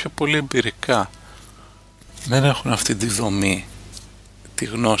 αλλά είναι πιο πολύ εμπειρικά, δεν έχουν αυτή τη δομή, τη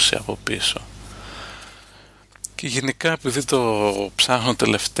γνώση από πίσω. Και γενικά, επειδή το ψάχνω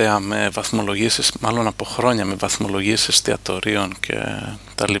τελευταία με βαθμολογίες, μάλλον από χρόνια, με βαθμολογίες εστιατορίων και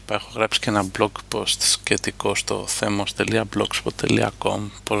τα λοιπά, έχω γράψει και ένα blog post σχετικό στο themos.blogspot.com,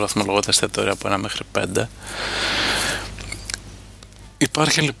 πώς βαθμολογώ τα εστιατορία από 1 μέχρι 5.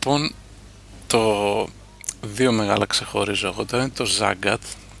 Υπάρχει λοιπόν δύο μεγάλα ξεχωρίζω εγώ. Το είναι το Zagat,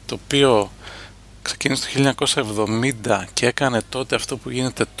 το οποίο ξεκίνησε το 1970 και έκανε τότε αυτό που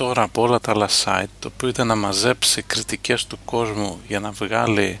γίνεται τώρα από όλα τα άλλα site, το οποίο ήταν να μαζέψει κριτικές του κόσμου για να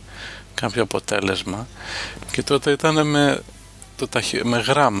βγάλει κάποιο αποτέλεσμα, και τότε ήταν με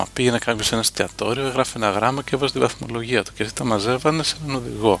γράμμα. Πήγαινε κάποιος σε ένα εστιατόριο, έγραφε ένα γράμμα και έβαζε τη βαθμολογία του και έτσι τα μαζεύανε σε έναν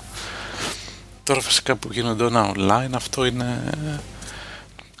οδηγό. Τώρα φυσικά που γίνονται όλα online, αυτό είναι,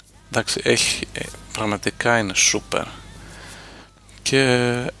 εντάξει, πραγματικά είναι super.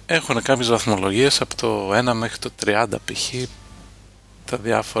 Και έχουν κάποιες βαθμολογίες από το 1 μέχρι το 30 π.χ. Τα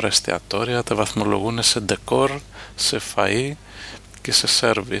διάφορα εστιατόρια τα βαθμολογούν σε decor, σε φαΐ και σε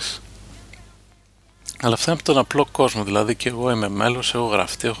service. Αλλά αυτά είναι από τον απλό κόσμο, δηλαδή και εγώ είμαι μέλος, έχω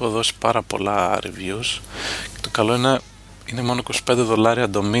γραφτεί, έχω δώσει πάρα πολλά reviews, και το καλό είναι μόνο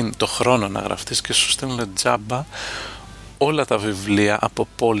 $25 το χρόνο να γραφτείς και σου στέλνουν τζάμπα όλα τα βιβλία από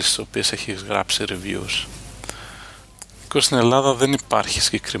πόλεις στις οποίες έχεις γράψει reviews. Και στην Ελλάδα δεν υπάρχει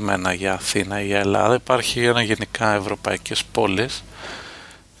συγκεκριμένα για Αθήνα ή για Ελλάδα, υπάρχει γενικά ευρωπαϊκές πόλεις,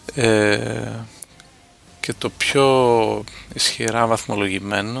 και το πιο ισχυρά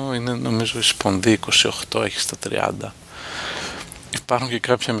βαθμολογημένο είναι, νομίζω, η Σπονδή 28, έχει στα 30. Υπάρχουν και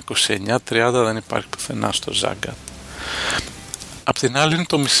κάποια με 29, 30 δεν υπάρχει πουθενά στο Zagat. Απ' την άλλη είναι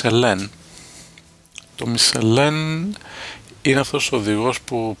το Michelin. Το Michelin είναι αυτός ο οδηγός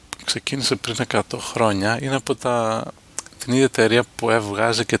που ξεκίνησε πριν 100 χρόνια. Είναι από την ίδια εταιρεία που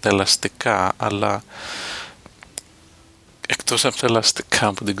έβγαζε και τα ελαστικά, αλλά εκτός από τα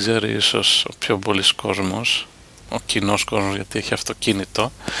ελαστικά που την ξέρει ίσως ο πιο πολλής κόσμος, ο κοινός κόσμος, γιατί έχει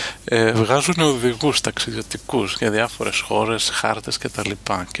αυτοκίνητο, βγάζουν οδηγούς ταξιδιωτικούς για διάφορες χώρες, χάρτες κτλ.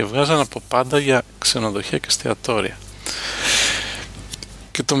 Και βγάζαν από πάντα για ξενοδοχεία και εστιατόρια.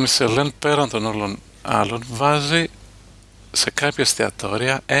 Και το Michelin, πέραν των όλων άλλων, βάζει σε κάποια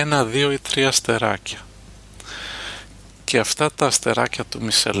εστιατόρια 1, 2 ή 3 αστεράκια. Και αυτά τα αστεράκια του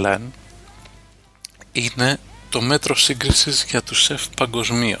Michelin είναι το μέτρο σύγκρισης για τους σεφ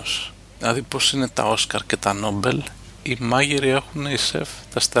παγκοσμίως. Δηλαδή πώς είναι τα Όσκαρ και τα Νόμπελ, οι μάγειροι έχουν οι σεφ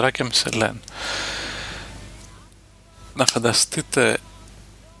τα αστεράκια Michelin. Να φανταστείτε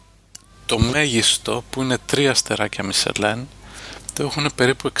το μέγιστο που είναι 3 αστεράκια Μισελέν το έχουν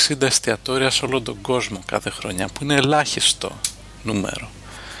περίπου 60 εστιατόρια σε όλο τον κόσμο κάθε χρονιά, που είναι ελάχιστο νούμερο.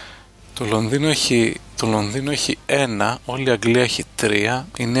 Το Λονδίνο έχει 1, όλη η Αγγλία έχει 3,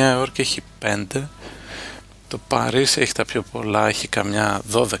 η Νέα Υόρκη έχει 5, το Παρίσι έχει τα πιο πολλά, έχει καμιά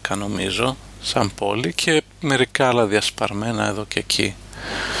 12 νομίζω σαν πόλη, και μερικά άλλα διασπαρμένα εδώ και εκεί.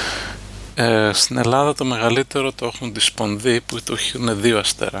 Στην Ελλάδα το μεγαλύτερο το έχουν τη Σπονδή, που το έχουν 2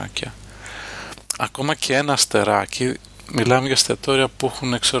 αστεράκια. Ακόμα και 1 αστεράκι, μιλάμε για εστιατόρια που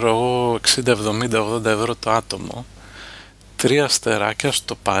έχουν 60, 70, 80 ευρώ το άτομο. 3 αστεράκια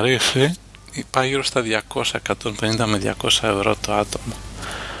στο Παρίσι πάει γύρω στα 200, 150 με 200 ευρώ το άτομο.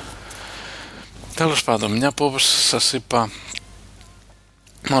 Τέλος πάντων, μια που όπως σας είπα,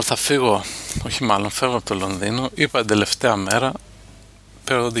 φεύγω από το Λονδίνο, είπα την τελευταία μέρα,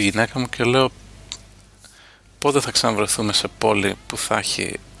 παίρνω τη γυναίκα μου και λέω πότε θα ξαναβρεθούμε σε πόλη που θα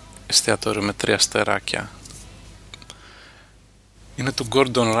έχει εστιατόριο με 3 αστεράκια. Είναι του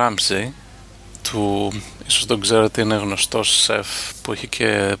Gordon Ramsay, ίσως τον ξέρετε, είναι γνωστός σεφ που έχει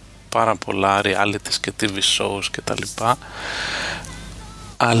και πάρα πολλά realities και TV shows και τα λοιπά,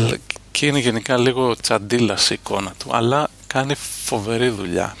 και είναι γενικά λίγο τσαντίλας η εικόνα του, αλλά κάνει φοβερή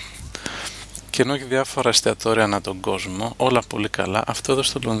δουλειά και ενώ έχει διάφορα εστιατόρια ανά τον κόσμο, όλα πολύ καλά, αυτό εδώ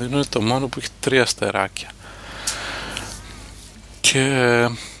στο Λονδίνο είναι το μόνο που έχει 3 αστεράκια. Και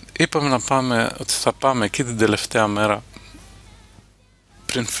είπαμε ότι θα πάμε εκεί την τελευταία μέρα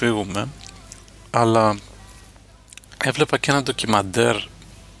πριν φύγουμε, αλλά έβλεπα και ένα ντοκιμαντέρ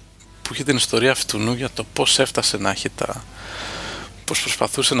που είχε την ιστορία αυτού για το πώς έφτασε να έχει πώς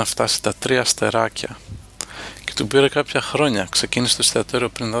προσπαθούσε να φτάσει τα 3 αστεράκια, και του πήρε κάποια χρόνια. Ξεκίνησε το εστιατόριο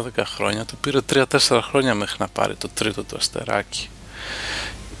πριν 12 χρόνια, του πήρε 3-4 χρόνια μέχρι να πάρει το 3ο του αστεράκι,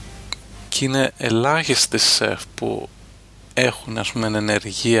 και είναι ελάχιστοι σεφ που έχουν, ας πούμε,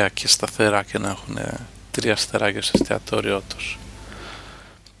 ενεργεία και σταθερά και να έχουν 3 αστεράκια στο εστιατόριό τους.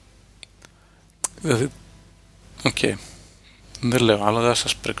 Δηλαδή, δεν λέω άλλο, δεν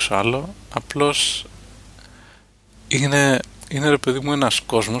σας πρίξω άλλο, απλώς είναι ρε παιδί μου ένας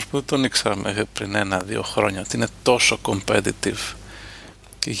κόσμος που δεν τον ήξερα μέχρι πριν 1-2 χρόνια, ότι είναι τόσο competitive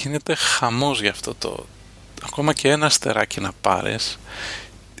και γίνεται χαμός γι' αυτό ακόμα και 1 αστεράκι να πάρεις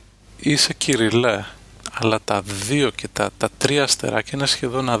είσαι κυριλέ, αλλά τα 2 και τα 3 αστεράκια είναι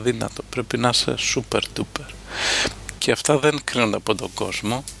σχεδόν αδύνατο, πρέπει να είσαι super duper, και αυτά δεν κρίνονται από τον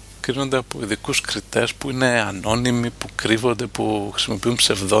κόσμο, κρίνονται από ειδικούς κριτές που είναι ανώνυμοι, που κρύβονται, που χρησιμοποιούν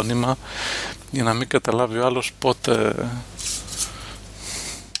ψευδόνυμα για να μην καταλάβει ο άλλος πότε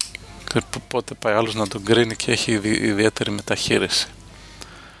πάει άλλος να τον κρίνει και έχει ιδιαίτερη μεταχείριση.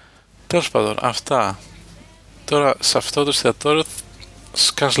 Τέλος πάντων, αυτά. Τώρα σε αυτό το εστιατόριο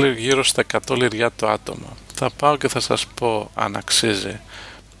σκάς λίγο γύρω στα 100 λιριά το άτομο. Θα πάω και θα σας πω αν αξίζει,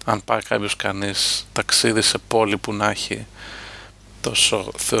 αν πάει κανείς ταξίδι σε πόλη που να έχει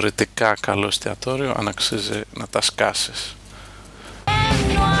τόσο θεωρητικά καλό εστιατόριο, αν αξίζει να τα σκάσεις.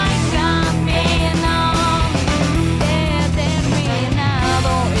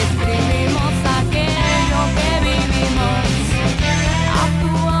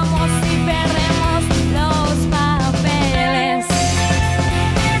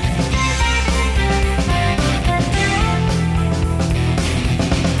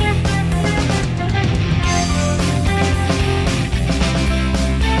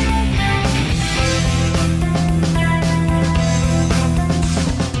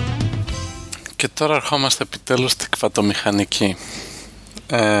 Και τώρα ερχόμαστε επιτέλους στην κβατομηχανική.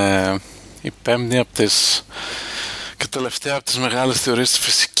 Η πέμπτη και τελευταία από τις μεγάλες θεωρίες της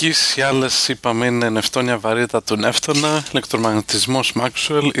φυσικής. Οι άλλες είπαμε είναι νευτόνια βαρύτητα του νεύτωνα, ηλεκτρομαγνητισμός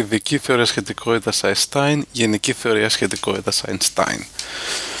Maxwell, ειδική θεωρία σχετικότητας Einstein, γενική θεωρία σχετικότητας Einstein.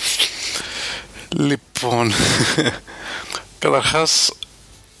 Λοιπόν, καταρχάς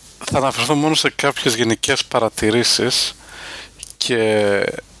θα αναφερθώ μόνο σε κάποιες γενικές παρατηρήσεις και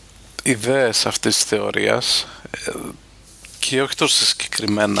ιδέες αυτής της θεωρίας και όχι τόσο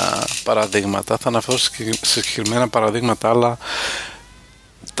συγκεκριμένα παραδείγματα. Θα αναφέρω σε συγκεκριμένα παραδείγματα, αλλά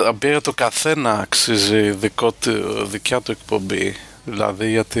τα οποία για το καθένα αξίζει δικιά του εκπομπή, δηλαδή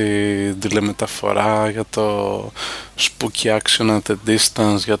για την τηλεμεταφορά, για το spooky action at a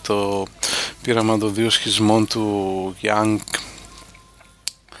distance, για το πείραμα των 2 σχισμών του Young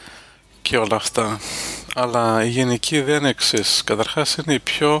και όλα αυτά. Αλλά η γενική ιδέα είναι εξής. Καταρχάς είναι η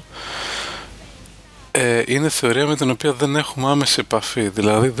πιο είναι θεωρία με την οποία δεν έχουμε άμεση επαφή,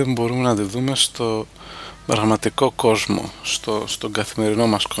 δηλαδή δεν μπορούμε να τη δούμε στο πραγματικό κόσμο, στον καθημερινό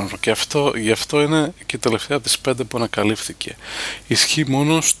μας κόσμο, και γι' αυτό είναι και η τελευταία από τις 5 που ανακαλύφθηκε. Ισχύει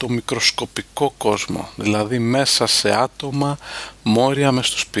μόνο στο μικροσκοπικό κόσμο, δηλαδή μέσα σε άτομα, μόρια, μες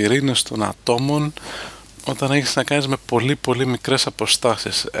στους πυρήνες των ατόμων, όταν έχεις να κάνεις με πολύ πολύ μικρές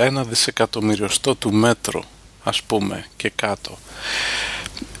αποστάσεις, 1 δισεκατομμυριοστό του μέτρου ας πούμε και κάτω,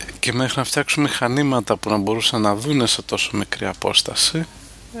 και μέχρι να φτιάξουν μηχανήματα που να μπορούσαν να δούνε σε τόσο μικρή απόσταση,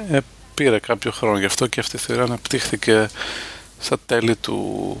 πήρε κάποιο χρόνο. Γι' αυτό και αυτή η θεωρία αναπτύχθηκε στα τέλη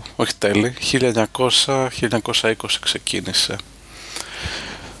του, όχι τέλη, 1900-1920 ξεκίνησε.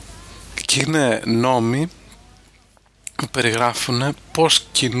 Και είναι νόμοι που περιγράφουν πώς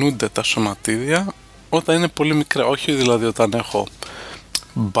κινούνται τα σωματίδια όταν είναι πολύ μικρά, όχι δηλαδή όταν έχω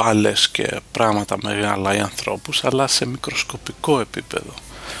μπάλες και πράγματα μεγάλα ή ανθρώπους, αλλά σε μικροσκοπικό επίπεδο.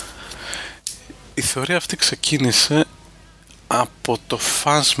 Η θεωρία αυτή ξεκίνησε από το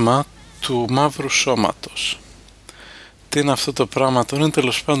φάσμα του μαύρου σώματος. Τι είναι αυτό το πράγμα? Το είναι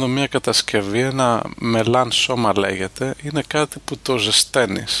τέλος πάντων μια κατασκευή, ένα μελάν σώμα λέγεται, είναι κάτι που το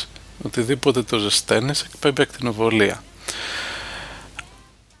ζεσταίνεις. Οτιδήποτε το ζεσταίνεις εκπέμπει ακτινοβολία.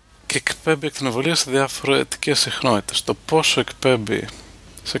 Και εκπέμπει ακτινοβολία σε διαφορετικές συχνότητες. Το πόσο εκπέμπει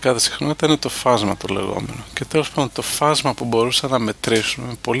σε κάθε συχνότητα είναι το φάσμα το λεγόμενο. Και τέλος πάντων το φάσμα που μπορούσαν να μετρήσουν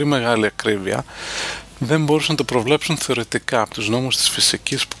με πολύ μεγάλη ακρίβεια δεν μπορούσαν να το προβλέψουν θεωρητικά από τους νόμους της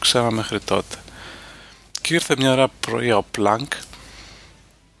φυσικής που ξέραμε μέχρι τότε. Και ήρθε μια ώρα πρωί ο Πλάνκ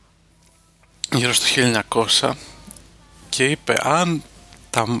γύρω στο 1900 και είπε αν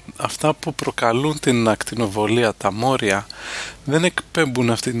αυτά που προκαλούν την ακτινοβολία, τα μόρια, δεν εκπέμπουν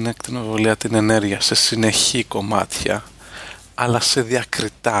αυτή την ακτινοβολία, την ενέργεια σε συνεχή κομμάτια, αλλά σε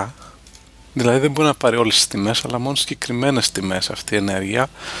διακριτά, δηλαδή δεν μπορεί να πάρει όλες τις τιμές, αλλά μόνο συγκεκριμένες τιμές αυτή η ενέργεια,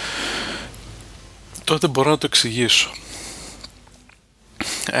 τότε μπορώ να το εξηγήσω.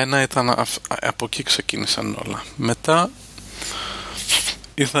 Ένα ήταν, από εκεί ξεκίνησαν όλα. Μετά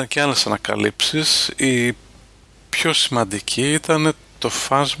ήρθαν και άλλες ανακαλύψεις. Η πιο σημαντική ήταν το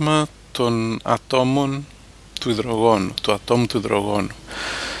φάσμα των ατόμων του υδρογόνου, του ατόμου του υδρογόνου.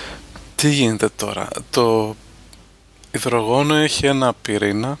 Τι γίνεται τώρα? Το υδρογόνο έχει ένα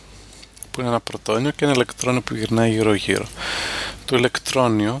πυρήνα που είναι ένα πρωτόνιο και ένα ηλεκτρόνιο που γυρνάει γύρω γύρω. Το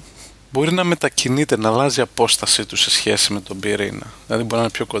ηλεκτρόνιο μπορεί να μετακινείται, να αλλάζει απόστασή του σε σχέση με τον πυρήνα. Δηλαδή μπορεί να είναι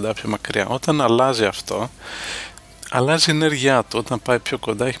πιο κοντά, πιο μακριά. Όταν αλλάζει αυτό, αλλάζει η ενέργειά του. Όταν πάει πιο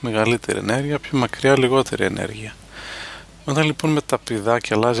κοντά έχει μεγαλύτερη ενέργεια, πιο μακριά λιγότερη ενέργεια. Όταν λοιπόν μεταπηδά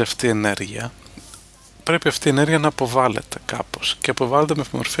και αλλάζει αυτή η ενέργεια, πρέπει αυτή η ενέργεια να αποβάλλεται κάπως. Και αποβάλλεται με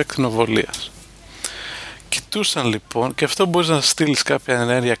μορφή ακτινοβολίας. Κοιτούσαν λοιπόν, και αυτό μπορείς να στείλεις κάποια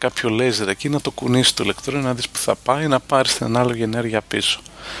ενέργεια, κάποιο λέιζερ εκεί, να το κουνήσεις το ηλεκτρόνιο, να δεις που θα πάει, να πάρεις την ανάλογη ενέργεια πίσω.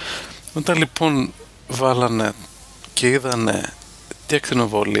 Όταν λοιπόν βάλανε και είδανε τι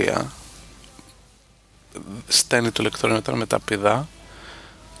ακτινοβολία στέλνει το ηλεκτρόνιο όταν μεταπηδά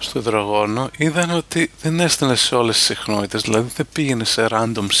στο υδρογόνο, είδανε ότι δεν έστελνε σε όλες τις συχνότητες, δηλαδή δεν πήγαινε σε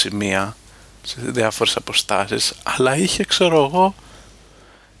random σημεία, σε διάφορες αποστάσεις, αλλά είχε, ξέρω εγώ,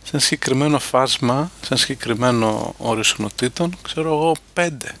 σε ένα συγκεκριμένο φάσμα, σε ένα συγκεκριμένο όριο συχνοτήτων, ξέρω εγώ, 5.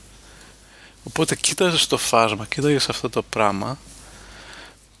 Οπότε κοίταζε στο φάσμα, κοίταγε σε αυτό το πράγμα,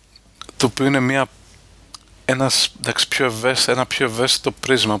 το οποίο είναι ένα πιο ευαίσθητο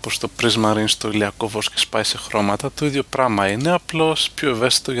πρίσμα, όπως το πρίσμα ρίνει στο ηλιακό φως και σπάει σε χρώματα. Το ίδιο πράγμα είναι, απλώς πιο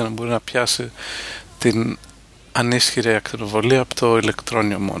ευαίσθητο για να μπορεί να πιάσει την ανίσχυρη ακτινοβολία από το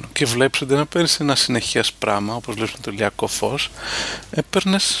ηλεκτρόνιο μόνο. Και βλέπεις ότι δεν παίρνεις ένα συνεχές πράγμα, όπως βλέπεις με το ηλιακό φως,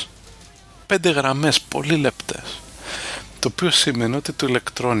 παίρνεις 5 γραμμές πολύ λεπτές. Το οποίο σημαίνει ότι το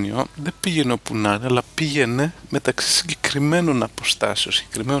ηλεκτρόνιο δεν πήγαινε όπου να είναι, αλλά πήγαινε μεταξύ συγκεκριμένων αποστάσεων,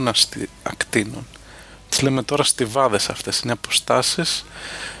 συγκεκριμένων ακτίνων. Τις λέμε τώρα στιβάδες αυτές. Είναι αποστάσεις,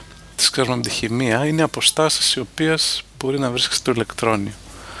 τις ξέρουμε με τη χημεία, είναι αποστάσεις οι οποίες μπορεί να βρίσκεις στο ηλεκτρόνιο.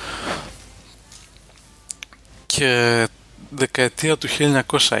 Και δεκαετία του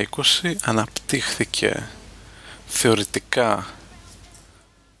 1920 αναπτύχθηκε θεωρητικά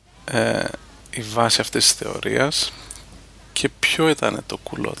η βάση αυτής της θεωρίας. Και ποιο ήταν το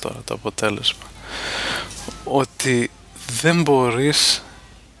κουλό τώρα, το αποτέλεσμα? Ότι δεν μπορείς,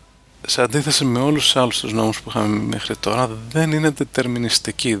 σε αντίθεση με όλους τους άλλους τους νόμους που είχαμε μέχρι τώρα, δεν είναι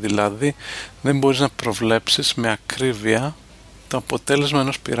δετερμινιστική. Δηλαδή δεν μπορείς να προβλέψεις με ακρίβεια το αποτέλεσμα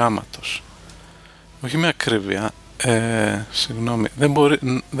ενός πειράματος. Όχι με ακρίβεια, δεν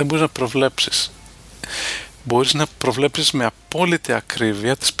μπορείς να προβλέψεις. Μπορείς να προβλέψεις με απόλυτη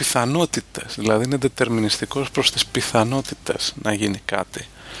ακρίβεια τις πιθανότητες. Δηλαδή είναι δετερμινιστικός προς τις πιθανότητες να γίνει κάτι.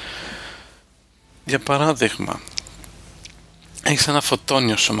 Για παράδειγμα, έχεις ένα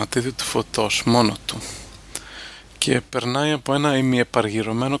φωτόνιο σωματίδιο του φωτός μόνο του και περνάει από ένα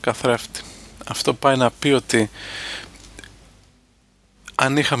ημιεπαργυρωμένο καθρέφτη. Αυτό πάει να πει ότι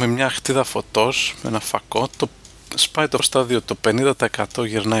αν είχαμε μια αχτίδα φωτός με ένα φακό, το σπάει το στάδιο, το 50%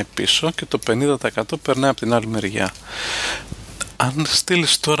 γυρνάει πίσω και το 50% περνάει από την άλλη μεριά. Αν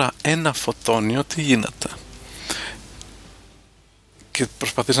στείλεις τώρα ένα φωτόνιο, τι γίνεται? Και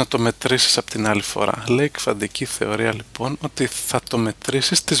προσπαθείς να το μετρήσεις από την άλλη φορά. Λέει η κβαντική θεωρία λοιπόν ότι θα το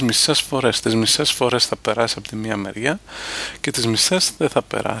μετρήσεις τις μισές φορές. Τις μισές φορές θα περάσει από τη μία μεριά και τις μισές δεν θα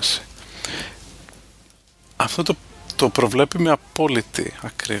περάσει. Αυτό το προβλέπει με απόλυτη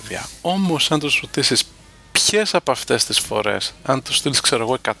ακρίβεια. Όμως αν τους ρωτήσεις ποιες από αυτές τις φορές, αν τους στείλεις ξέρω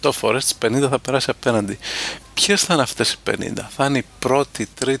εγώ 100 φορές, τις 50 θα περάσει απέναντι. Ποιες θα είναι αυτές οι 50? Θα είναι η πρώτη,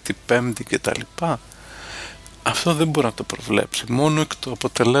 τρίτη, πέμπτη κτλ. Αυτό δεν μπορεί να το προβλέψει. Μόνο εκ του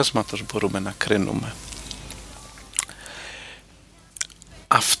αποτελέσματος μπορούμε να κρίνουμε.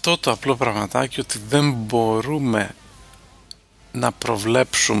 Αυτό το απλό πραγματάκι, ότι δεν μπορούμε να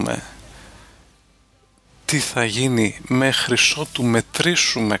προβλέψουμε τι θα γίνει μέχρι ότου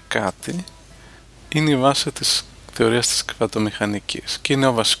μετρήσουμε κάτι, είναι η βάση της θεωρίας της κβαντομηχανικής και είναι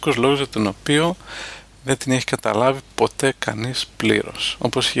ο βασικός λόγος για τον οποίο δεν την έχει καταλάβει ποτέ κανείς πλήρως.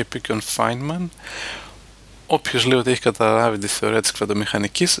 Όπως είχε πει και ο Feynman, όποιος λέει ότι έχει καταλάβει τη θεωρία της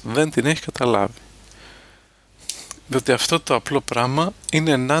κβαντομηχανικής δεν την έχει καταλάβει. Διότι αυτό το απλό πράγμα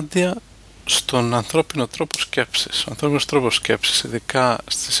είναι ενάντια στον ανθρώπινο τρόπο σκέψης. Ο ανθρώπινος τρόπος σκέψης, ειδικά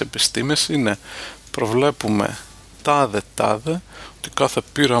στις επιστήμες, είναι προβλέπουμε τάδε, ότι κάθε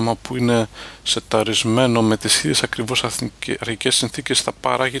πείραμα που είναι σεταρισμένο με τις ίδιες ακριβώς αρχικές συνθήκες θα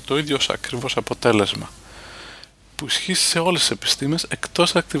παράγει το ίδιο ακριβώς αποτέλεσμα. Που ισχύει σε όλες τις επιστήμες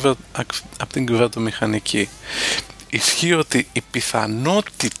εκτός από την κβαντομηχανική. Ισχύει ότι οι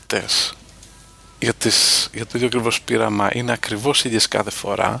πιθανότητες για το ίδιο ακριβώς πείραμα είναι ακριβώς ίδιες κάθε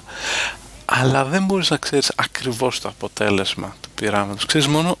φορά, αλλά δεν μπορείς να ξέρεις ακριβώς το αποτέλεσμα του πειράματος. Ξέρεις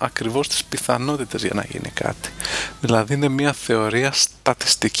μόνο ακριβώς τις πιθανότητες για να γίνει κάτι. Δηλαδή είναι μια θεωρία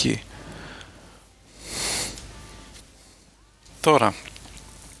στατιστική. Τώρα,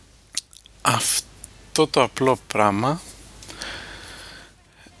 αυτό το απλό πράγμα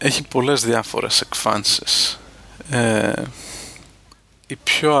έχει πολλές διάφορες εκφάνσεις.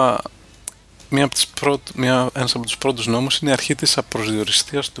 Ένας από τους πρώτους νόμους είναι η αρχή της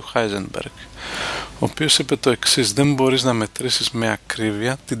απροσδιοριστίας του Heisenberg, ο οποίος είπε το εξής: δεν μπορείς να μετρήσεις με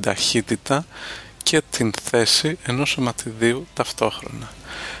ακρίβεια την ταχύτητα και την θέση ενός σωματιδίου ταυτόχρονα.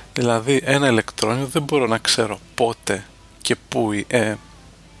 Δηλαδή ένα ηλεκτρόνιο δεν μπορώ να ξέρω πότε και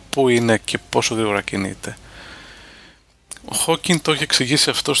πού είναι και πόσο γρήγορα κινείται. Ο Χόκκιν το έχει εξηγήσει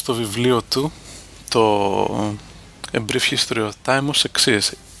αυτό στο βιβλίο του, το A Brief History of Time, ως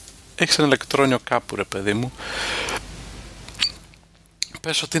εξής: έχεις ένα ηλεκτρόνιο κάπου, ρε παιδί μου,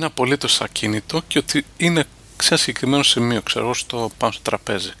 πες ότι είναι απολύτως ακίνητο και ότι είναι σε ένα συγκεκριμένο σημείο, ξέρω, πάνω στο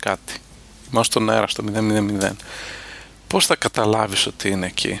τραπέζι κάτι, πάνω στον αέρα, στο 000. Πώς θα καταλάβεις ότι είναι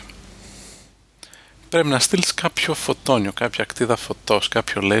εκεί? Πρέπει να στείλεις κάποιο φωτόνιο, κάποια ακτίδα φωτός,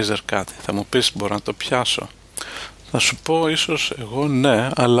 κάποιο λέιζερ, κάτι. Θα μου πεις, μπορώ να το πιάσω? Θα σου πω ίσως εγώ ναι,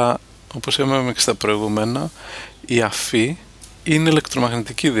 αλλά όπως είπαμε και στα προηγούμενα, η αφή είναι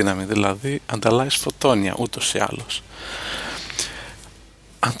ηλεκτρομαγνητική δύναμη, δηλαδή ανταλλάσσεις φωτόνια ούτως ή άλλως.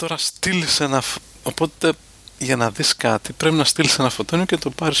 Αν τώρα στείλεις οπότε για να δεις κάτι πρέπει να στείλεις ένα φωτόνιο και το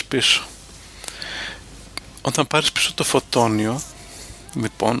πάρεις πίσω. Όταν πάρεις πίσω το φωτόνιο,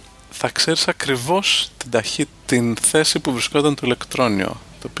 λοιπόν, θα ξέρεις ακριβώς την θέση που βρισκόταν το ηλεκτρόνιο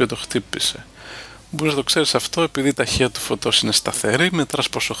το οποίο το χτύπησε. Μπορείς να το ξέρεις αυτό επειδή η ταχεία του φωτός είναι σταθερή, μετράς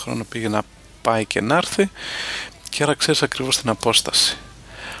πόσο χρόνο πήγε να πάει και να έρθει και άρα ξέρεις ακριβώς την απόσταση.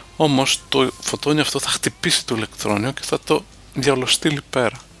 Όμως το φωτόνιο αυτό θα χτυπήσει το ηλεκτρόνιο και θα το διαολοστείλει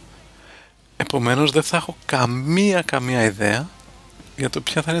πέρα. Επομένως δεν θα έχω καμία ιδέα για το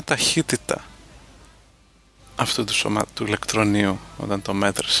ποια θα είναι η ταχύτητα αυτού του ηλεκτρονίου όταν το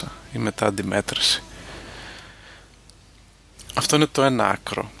μέτρησα ή μετά αντιμέτρηση. Αυτό είναι το ένα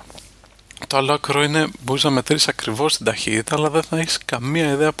άκρο. Το άλλο άκρο είναι μπορείς να μετρήσεις ακριβώς την ταχύτητα, αλλά δεν θα έχεις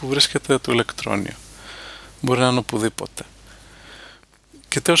καμία ιδέα που βρίσκεται το ηλεκτρόνιο. Μπορεί να είναι οπουδήποτε.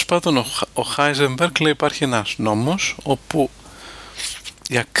 Και τέλος πάντων ο Heisenberg λέει υπάρχει ένας νόμος όπου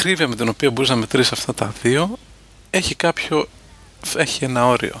η ακρίβεια με την οποία μπορείς να μετρήσεις αυτά τα δύο έχει ένα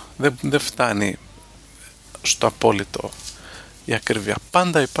όριο. Δεν φτάνει στο απόλυτο η ακρίβεια.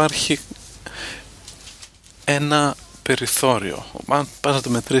 Πάντα υπάρχει ένα περιθώριο. Αν πας να το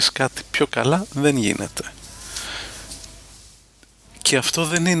μετρήσεις κάτι πιο καλά, δεν γίνεται. Και αυτό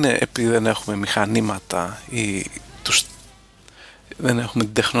δεν είναι επειδή δεν έχουμε μηχανήματα ή δεν έχουμε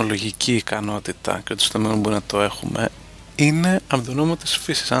την τεχνολογική ικανότητα και ότι στο μέλλον μπορεί να το έχουμε. είναι από τον νόμο της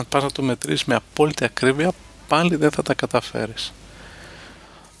φύσης. Αν πας να το μετρήσεις με απόλυτη ακρίβεια, πάλι δεν θα τα καταφέρεις.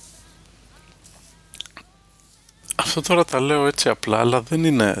 Αυτό τώρα τα λέω έτσι απλά, αλλά δεν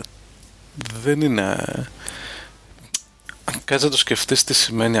είναι αν κάτσεις να το σκεφτείς τι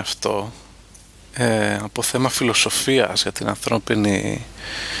σημαίνει αυτό, από θέμα φιλοσοφίας για την ανθρώπινη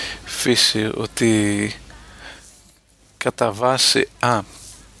φύση, ότι κατά βάση,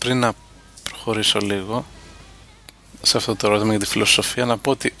 πριν να προχωρήσω λίγο σε αυτό το ερώτημα για τη φιλοσοφία, να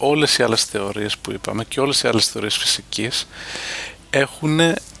πω ότι όλες οι άλλες θεωρίες που είπαμε και όλες οι άλλες θεωρίες φυσικής έχουν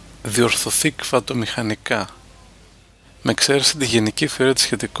διορθωθεί κβαντομηχανικά, με εξαίρεση τη γενική θεωρία της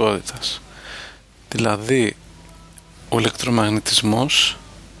σχετικότητας. Δηλαδή ο ηλεκτρομαγνητισμός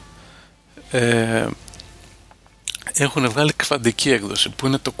έχουν βγάλει κβαντική έκδοση που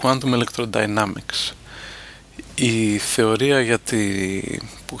είναι το Quantum Electrodynamics. Η θεωρία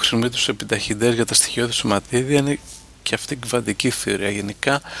που χρησιμοποιείται στους επιταχυντές για τα στοιχειώδη σωματίδια είναι και αυτή η κβαντική θεωρία.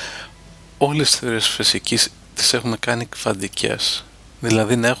 Γενικά όλες τις θεωρίες φυσικής τις έχουμε κάνει κβαντικές,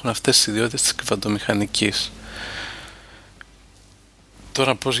 δηλαδή να έχουν αυτές τις ιδιότητες της κβαντομηχανικής.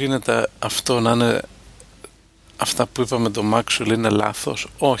 Τώρα πώς γίνεται αυτό να είναι, αυτά που είπαμε το Maxwell είναι λάθος?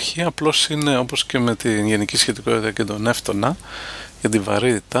 Όχι, απλώς είναι όπως και με την γενική σχετικότητα και τον εύτονα για την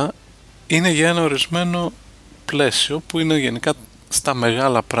βαρύτητα, είναι για ένα ορισμένο πλαίσιο που είναι γενικά στα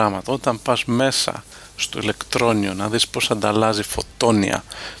μεγάλα πράγματα. Όταν πας μέσα στο ηλεκτρόνιο να δεις πώς ανταλλάζει φωτόνια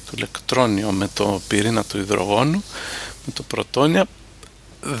το ηλεκτρόνιο με το πυρήνα του υδρογόνου, με το πρωτόνια,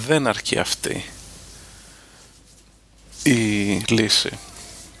 δεν αρκεί αυτή η λύση.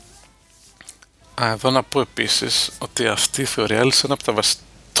 Εδώ να πω επίσης ότι αυτή η θεωρία έλυσε ένα από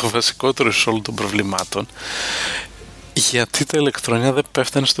το βασικότερο εις όλων των προβλημάτων, γιατί τα ηλεκτρόνια δεν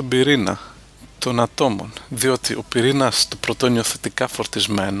πέφτανε στον πυρήνα των ατόμων, διότι ο πυρήνας, το πρωτόνιο θετικά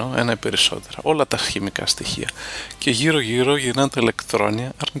φορτισμένο, ένα ή περισσότερα, όλα τα χημικά στοιχεία, και γύρω γύρω γυρνάνε τα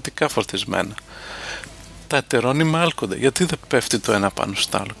ηλεκτρόνια αρνητικά φορτισμένα. Τα ετερόνυμα άλκονται, γιατί δεν πέφτει το ένα πάνω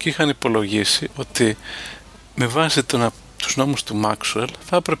στο άλλο, και είχαν υπολογίσει ότι με βάση τους νόμους του Maxwell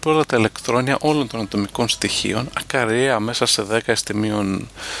θα έπρεπε όλα τα ηλεκτρόνια όλων των ατομικών στοιχείων ακαριαία μέσα σε 10⁻20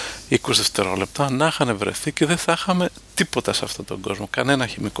 δευτερόλεπτα να είχαν βρεθεί και δεν θα είχαμε τίποτα σε αυτόν τον κόσμο, κανένα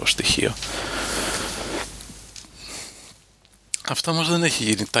χημικό στοιχείο. Αυτό όμως δεν έχει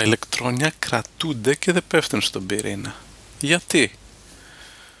γίνει. Τα ηλεκτρόνια κρατούνται και δεν πέφτουν στον πυρήνα. Γιατί?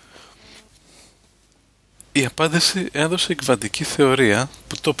 Η απάντηση έδωσε η κβαντική θεωρία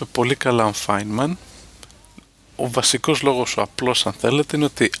που το είπε πολύ καλά ο Feynman. Ο βασικός λόγος, ο απλός αν θέλετε, είναι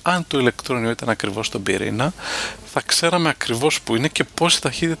ότι αν το ηλεκτρόνιο ήταν ακριβώς στον πυρήνα, θα ξέραμε ακριβώς που είναι και πόση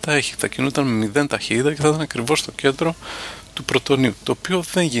ταχύτητα έχει. Θα κινούταν με 0 ταχύτητα και θα ήταν ακριβώς στο κέντρο του πρωτονίου, το οποίο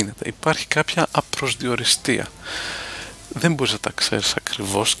δεν γίνεται. Υπάρχει κάποια απροσδιοριστία. Δεν μπορείς να τα ξέρεις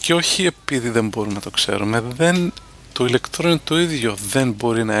ακριβώς, και όχι επειδή δεν μπορούμε να το ξέρουμε. Το ηλεκτρόνιο το ίδιο δεν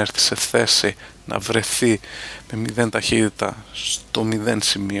μπορεί να έρθει σε θέση να βρεθεί με 0 ταχύτητα στο 0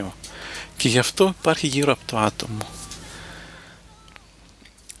 σημείο. Και γι' αυτό υπάρχει γύρω από το άτομο.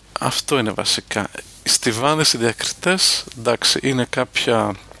 Αυτό είναι βασικά. Οι στιβάδες, οι διακριτές, εντάξει, είναι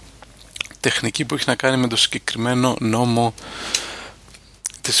κάποια τεχνική που έχει να κάνει με το συγκεκριμένο νόμο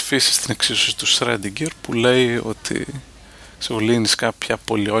της φύσης στην εξίσωση του Schrödinger, που λέει ότι σωλήνεις κάποια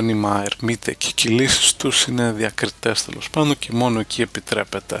πολυώνυμα ερμείται και οι λύσεις τους είναι διακριτές τέλος πάντων και μόνο εκεί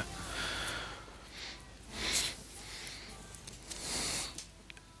επιτρέπεται.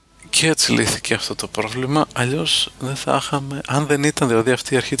 Και έτσι λύθηκε αυτό το πρόβλημα, αλλιώς δεν θα είχαμε, αν δεν ήταν δηλαδή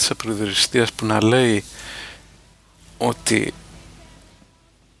αυτή η αρχή της απροδιοριστίας που να λέει ότι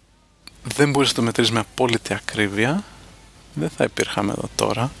δεν μπορείς να το μετρήσεις με απόλυτη ακρίβεια, δεν θα υπήρχαμε εδώ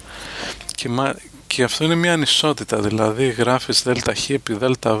τώρα. Και αυτό είναι μια ανισότητα, δηλαδή γράφεις ΔΧ επί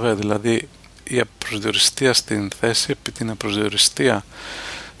ΔΒ, δηλαδή η απροσδιοριστία στην θέση επί την απροσδιοριστία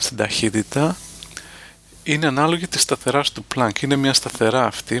στην ταχύτητα είναι ανάλογη της σταθεράς του Planck. Είναι μια σταθερά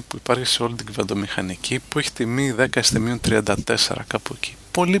αυτή που υπάρχει σε όλη την κβαντομηχανική, που έχει τιμή 10⁻34, κάπου εκεί.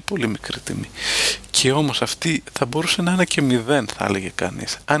 Πολύ πολύ μικρή τιμή. Και όμως αυτή θα μπορούσε να είναι και 0, θα έλεγε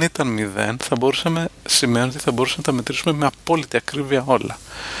κανείς. Αν ήταν 0 σημαίνει ότι θα μπορούσαμε να τα μετρήσουμε με απόλυτη ακρίβεια όλα.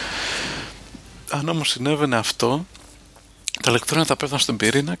 Αν όμως συνέβαινε αυτό, τα ηλεκτρόνια θα πέφτουν στον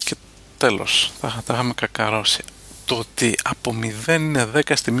πυρήνα και τέλος, θα τα είχαμε κακαρώσει. Το ότι από 0 είναι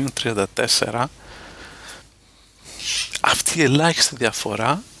 10⁻34, αυτή η ελάχιστη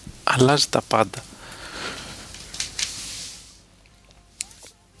διαφορά αλλάζει τα πάντα.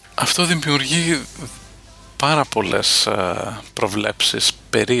 Αυτό δημιουργεί πάρα πολλές προβλέψεις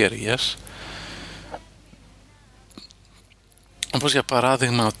περίεργες, όπως για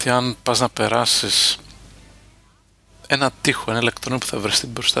παράδειγμα ότι αν πας να περάσεις ένα τοίχο, ένα ηλεκτρόνιο που θα βρεθεί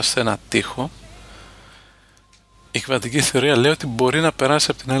μπροστά σε ένα τοίχο, η κβαντική θεωρία λέει ότι μπορεί να περάσει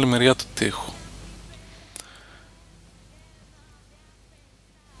από την άλλη μεριά του τοίχου.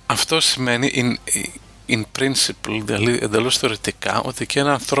 Αυτό σημαίνει in principle, δηλαδή εντελώς θεωρητικά, ότι και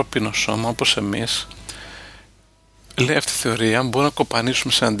ένα ανθρώπινο σώμα όπως εμείς, λέει αυτή η θεωρία, μπορούμε να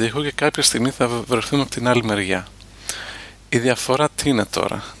κοπανίσουμε σε έναν τοίχο και κάποια στιγμή θα βρεθούμε από την άλλη μεριά. Η διαφορά τι είναι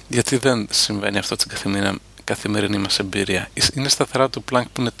τώρα? Γιατί δεν συμβαίνει αυτό στην καθημερινή μας εμπειρία? Είναι σταθερά του Πλάνκ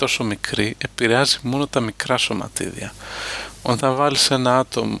που είναι τόσο μικρή, επηρεάζει μόνο τα μικρά σωματίδια. Όταν βάλεις ένα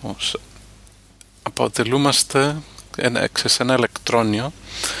άτομο, αποτελούμαστε σε ένα ηλεκτρόνιο,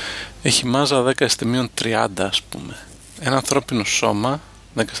 έχει μάζα 10⁻30 ας πούμε. Ένα ανθρώπινο σώμα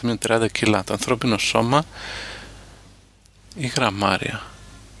 10⁻30 κιλά. Το ανθρώπινο σώμα ή γραμμάρια,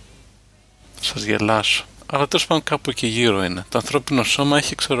 σας γελάσω, αλλά τέλος πάντων κάπου εκεί γύρω είναι. Το ανθρώπινο σώμα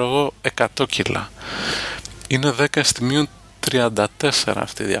έχει, ξέρω εγώ, 100 κιλά. Είναι 10⁻34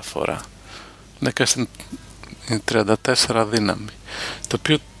 αυτή η διαφορά. 10⁻34 δύναμη. Το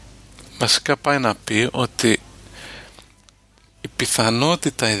οποίο βασικά πάει να πει ότι η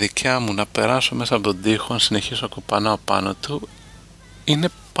πιθανότητα η δικιά μου να περάσω μέσα από τον τοίχο, να συνεχίσω να κοπανάω πάνω του, είναι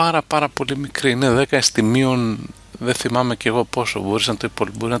πάρα πολύ μικρή. Είναι 10 εστιμίων, δεν θυμάμαι και εγώ πόσο, μπορεί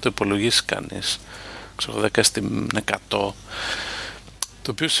να το υπολογίσει κανείς, ξέρω, 10⁻100, το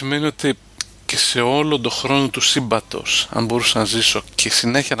οποίο σημαίνει ότι και σε όλο τον χρόνο του σύμπατος, αν μπορούσα να ζήσω και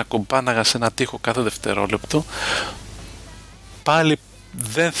συνέχεια να κομπάναγα σε ένα τοίχο κάθε δευτερόλεπτο, πάλι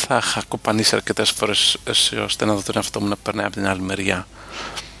δεν θα είχα κοπανίσει αρκετές φορές ώστε να δω τον εαυτό μου να περνάει από την άλλη μεριά.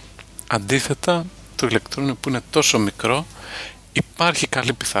 Αντίθετα, το ηλεκτρόνιο που είναι τόσο μικρό, υπάρχει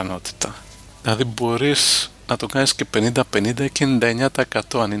καλή πιθανότητα. Δηλαδή μπορείς να το κάνεις και 50-50 και 99%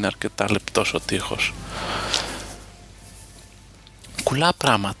 αν είναι αρκετά λεπτός ο τοίχος. Κουλά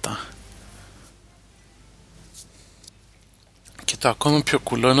πράγματα. Και το ακόμα πιο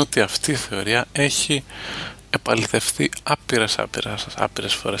κουλό είναι ότι αυτή η θεωρία έχει επαληθευτεί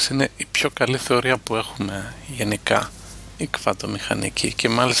άπειρες φορές. Είναι η πιο καλή θεωρία που έχουμε γενικά, η κβαντομηχανική, και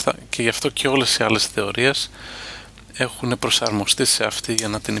μάλιστα και γι' αυτό και όλες οι άλλες θεωρίες έχουν προσαρμοστεί σε αυτή για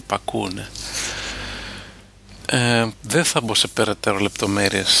να την υπακούνε. Δεν θα μπω σε περαιτέρω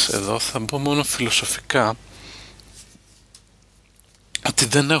λεπτομέρειες εδώ, θα μπω μόνο φιλοσοφικά ότι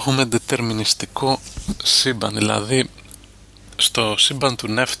δεν έχουμε δετερμινιστικό σύμπαν. Δηλαδή στο σύμπαν του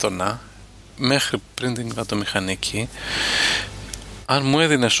Νεύτωνα, μέχρι πριν την κβαντομηχανική, αν μου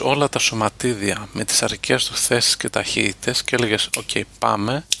έδινες όλα τα σωματίδια με τις αρχικές του θέσεις και ταχύτητες και έλεγες «ΟΚ,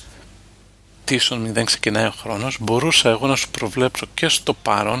 πάμε», τίσον 0 ξεκινάει ο χρόνος, μπορούσα εγώ να σου προβλέψω και στο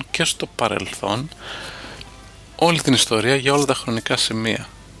παρόν και στο παρελθόν όλη την ιστορία για όλα τα χρονικά σημεία.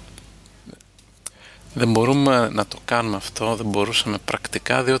 Δεν μπορούμε να το κάνουμε αυτό, δεν μπορούσαμε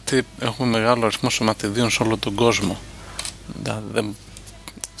πρακτικά, διότι έχουμε μεγάλο αριθμό σωματιδίων σε όλο τον κόσμο.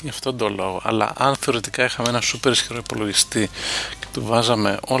 Γι' αυτόν τον λόγο. Αλλά αν θεωρητικά είχαμε ένα σούπερ ισχυρό υπολογιστή και του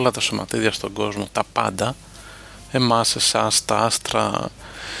βάζαμε όλα τα σωματίδια στον κόσμο, τα πάντα, εμάς, εσάς, τα άστρα,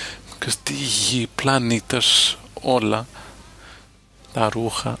 τη γη, πλανήτες, όλα, τα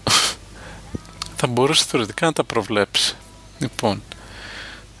ρούχα, θα μπορούσε θεωρητικά να τα προβλέψει. Λοιπόν,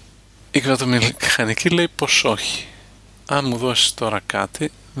 η κβαντομηχανική λέει πως όχι. Αν μου δώσεις τώρα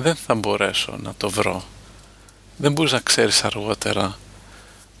κάτι, δεν θα μπορέσω να το βρω. Δεν μπορείς να ξέρεις αργότερα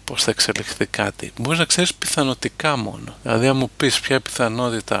πώς θα εξελιχθεί κάτι. Μπορείς να ξέρεις πιθανοτικά μόνο. Δηλαδή, αν μου πεις ποια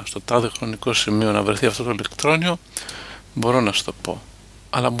πιθανότητα στο τάδε χρονικό σημείο να βρεθεί αυτό το ηλεκτρόνιο, μπορώ να σου το πω.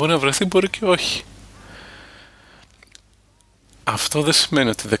 Αλλά μπορεί να βρεθεί, μπορεί και όχι. Αυτό δεν σημαίνει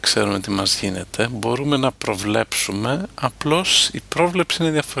ότι δεν ξέρουμε τι μας γίνεται. Μπορούμε να προβλέψουμε, απλώς η πρόβλεψη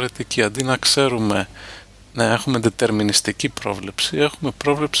είναι διαφορετική. Αντί να ξέρουμε να έχουμε δετερμινιστική πρόβλεψη, έχουμε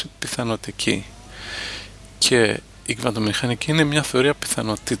πρόβλεψη πιθανοτική. Και η κβαντομηχανική είναι μια θεωρία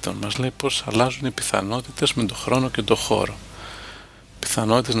πιθανότητων. Μας λέει πώς αλλάζουν οι πιθανότητες με τον χρόνο και τον χώρο.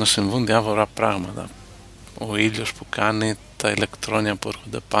 Πιθανότητες να συμβούν διάφορα πράγματα. Ο ήλιος που κάνει, τα ηλεκτρόνια που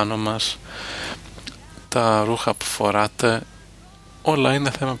έρχονται πάνω μας, τα ρούχα που φοράτε, όλα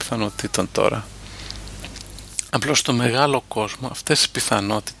είναι θέμα πιθανότητων τώρα. Απλώς στο μεγάλο κόσμο αυτές οι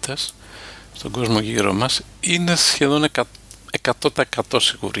πιθανότητες στον κόσμο γύρω μας είναι σχεδόν 100%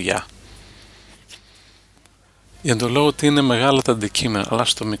 σιγουριά. Για τον λόγο ότι είναι μεγάλα τα αντικείμενα, αλλά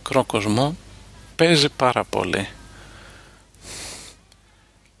στο μικρό κόσμο παίζει πάρα πολύ.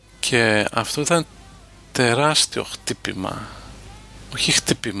 Και αυτό ήταν τεράστιο χτύπημα. Όχι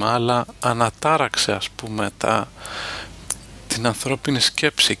χτύπημα, αλλά ανατάραξε, ας πούμε, την ανθρώπινη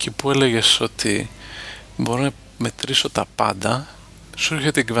σκέψη. Εκεί που έλεγες ότι μπορώ να μετρήσω τα πάντα, σου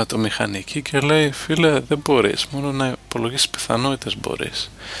έρχεται η κβαντομηχανική και λέει «Φίλε, δεν μπορείς, μόνο να υπολογίσεις πιθανότητες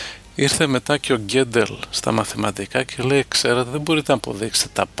μπορείς». Ήρθε μετά και ο Γκέντελ στα μαθηματικά και λέει «Ξέρετε, δεν μπορείτε να αποδείξετε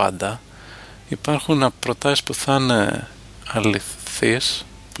τα πάντα, υπάρχουν προτάσεις που θα είναι αληθείς,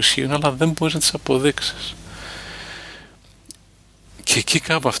 που ισχύουν, αλλά δεν μπορείς να τις αποδείξεις. Και εκεί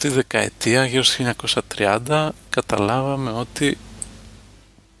κάπου αυτή τη δεκαετία, γύρω στο 1930, καταλάβαμε ότι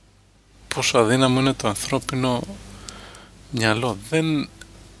πόσο αδύναμο είναι το ανθρώπινο μυαλό.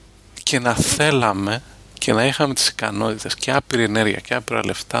 Και να θέλαμε και να είχαμε τις ικανότητες και άπειρη ενέργεια και άπειρα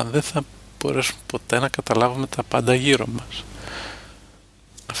λεφτά, δεν θα μπορέσουμε ποτέ να καταλάβουμε τα πάντα γύρω μας.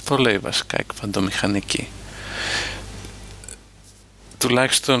 Αυτό λέει βασικά η κβαντομηχανική.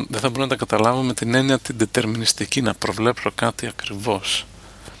 Τουλάχιστον δεν θα μπορούμε να τα καταλάβουμε με την έννοια την δετερμινιστική, να προβλέψω κάτι ακριβώς.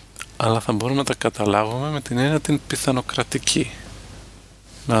 Αλλά θα μπορούμε να τα καταλάβουμε με την έννοια την πιθανοκρατική.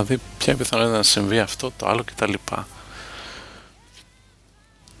 Δηλαδή ποια πιθανότητα να συμβεί αυτό, το άλλο κτλ.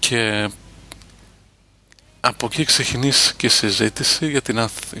 Και από εκεί ξεκινήσει και η συζήτηση για την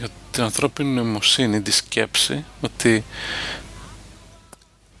ανθρώπινη νοημοσύνη, τη σκέψη, ότι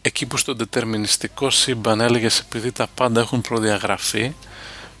εκεί που στο δετερμινιστικό σύμπαν έλεγες επειδή τα πάντα έχουν προδιαγραφεί,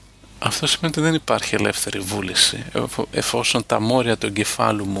 αυτό σημαίνει ότι δεν υπάρχει ελεύθερη βούληση. Εφόσον τα μόρια του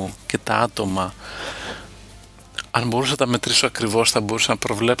εγκεφάλου μου και τα άτομα, αν μπορούσα να τα μετρήσω ακριβώς, θα μπορούσα να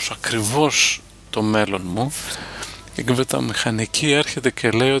προβλέψω ακριβώς το μέλλον μου. Η κβαντομηχανική έρχεται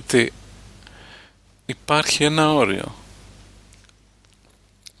και λέει ότι υπάρχει ένα όριο.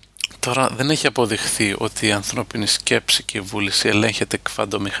 Τώρα δεν έχει αποδειχθεί ότι η ανθρώπινη σκέψη και η βούληση ελέγχεται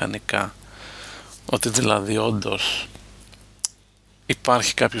κβαντομηχανικά, ότι δηλαδή όντως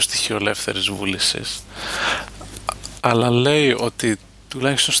υπάρχει κάποιο στοιχείο ελεύθερης βούλησης, αλλά λέει ότι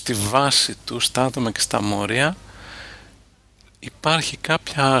τουλάχιστον στη βάση του, στα άτομα και στα μόρια, υπάρχει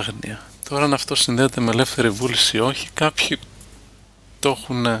κάποια άγνοια. Τώρα αν αυτό συνδέεται με ελεύθερη βούληση ή όχι, κάποιοι το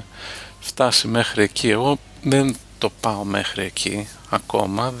έχουν φτάσει μέχρι εκεί. Εγώ δεν το πάω μέχρι εκεί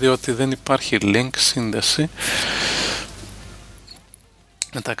ακόμα, διότι δεν υπάρχει link, σύνδεση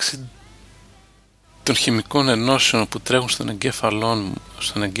μεταξύ των χημικών ενώσεων που τρέχουν στον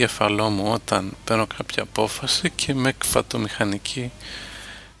εγκέφαλό μου όταν παίρνω κάποια απόφαση και με κβαντομηχανική.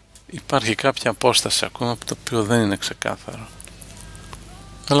 Υπάρχει κάποια απόσταση ακόμα, το οποίο δεν είναι ξεκάθαρο.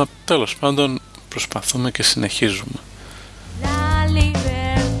 Αλλά τέλος πάντων προσπαθούμε και συνεχίζουμε.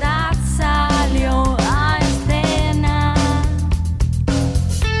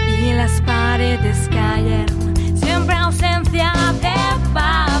 Las paredes cayeron, siempre ausencia de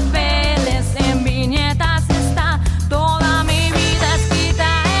papeles, en viñetas está toda mi vida escrita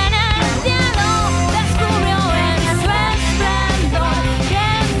en el cielo. Descubrió en su esplendor que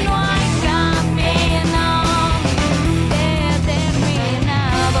no hay camino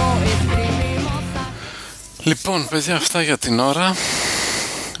determinado. Escribimos a... Λοιπόν, παιδιά, αυτά για την ώρα.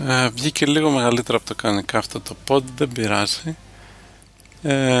 Βγήκε λίγο μεγαλύτερο από το κανονικά αυτό το pod, δεν πειράζει.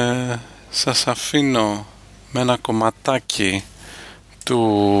 Σας αφήνω με ένα κομματάκι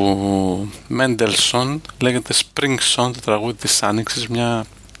του Mendelssohn, λέγεται Spring Song, το τραγούδι της Άνοιξης, μια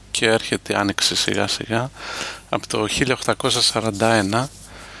και έρχεται η Άνοιξη σιγά σιγά, από το 1841.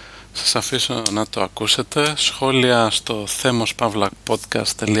 Σας αφήσω να το ακούσετε. Σχόλια στο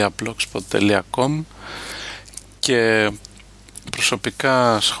themospavlakpodcast.blogspot.com και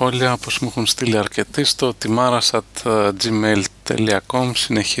προσωπικά σχόλια όπως μου έχουν στείλει αρκετοί στο timaras@gmail.com.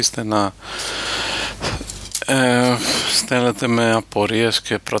 Συνεχίστε να στέλνετε με απορίες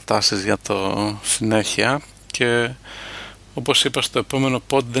και προτάσεις για το συνέχεια. Και όπως είπα, στο επόμενο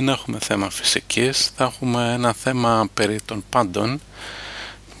pod δεν έχουμε θέμα φυσικής, θα έχουμε ένα θέμα περί των πάντων.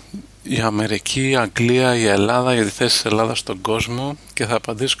 Η Αμερική, η Αγγλία, η Ελλάδα, για τη θέση της Ελλάδας στον κόσμο, και θα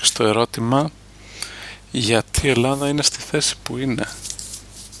απαντήσω και στο ερώτημα γιατί η Ελλάδα είναι στη θέση που είναι.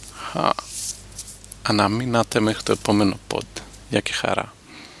 Αναμείνατε μέχρι το επόμενο pod. Γεια και χαρά.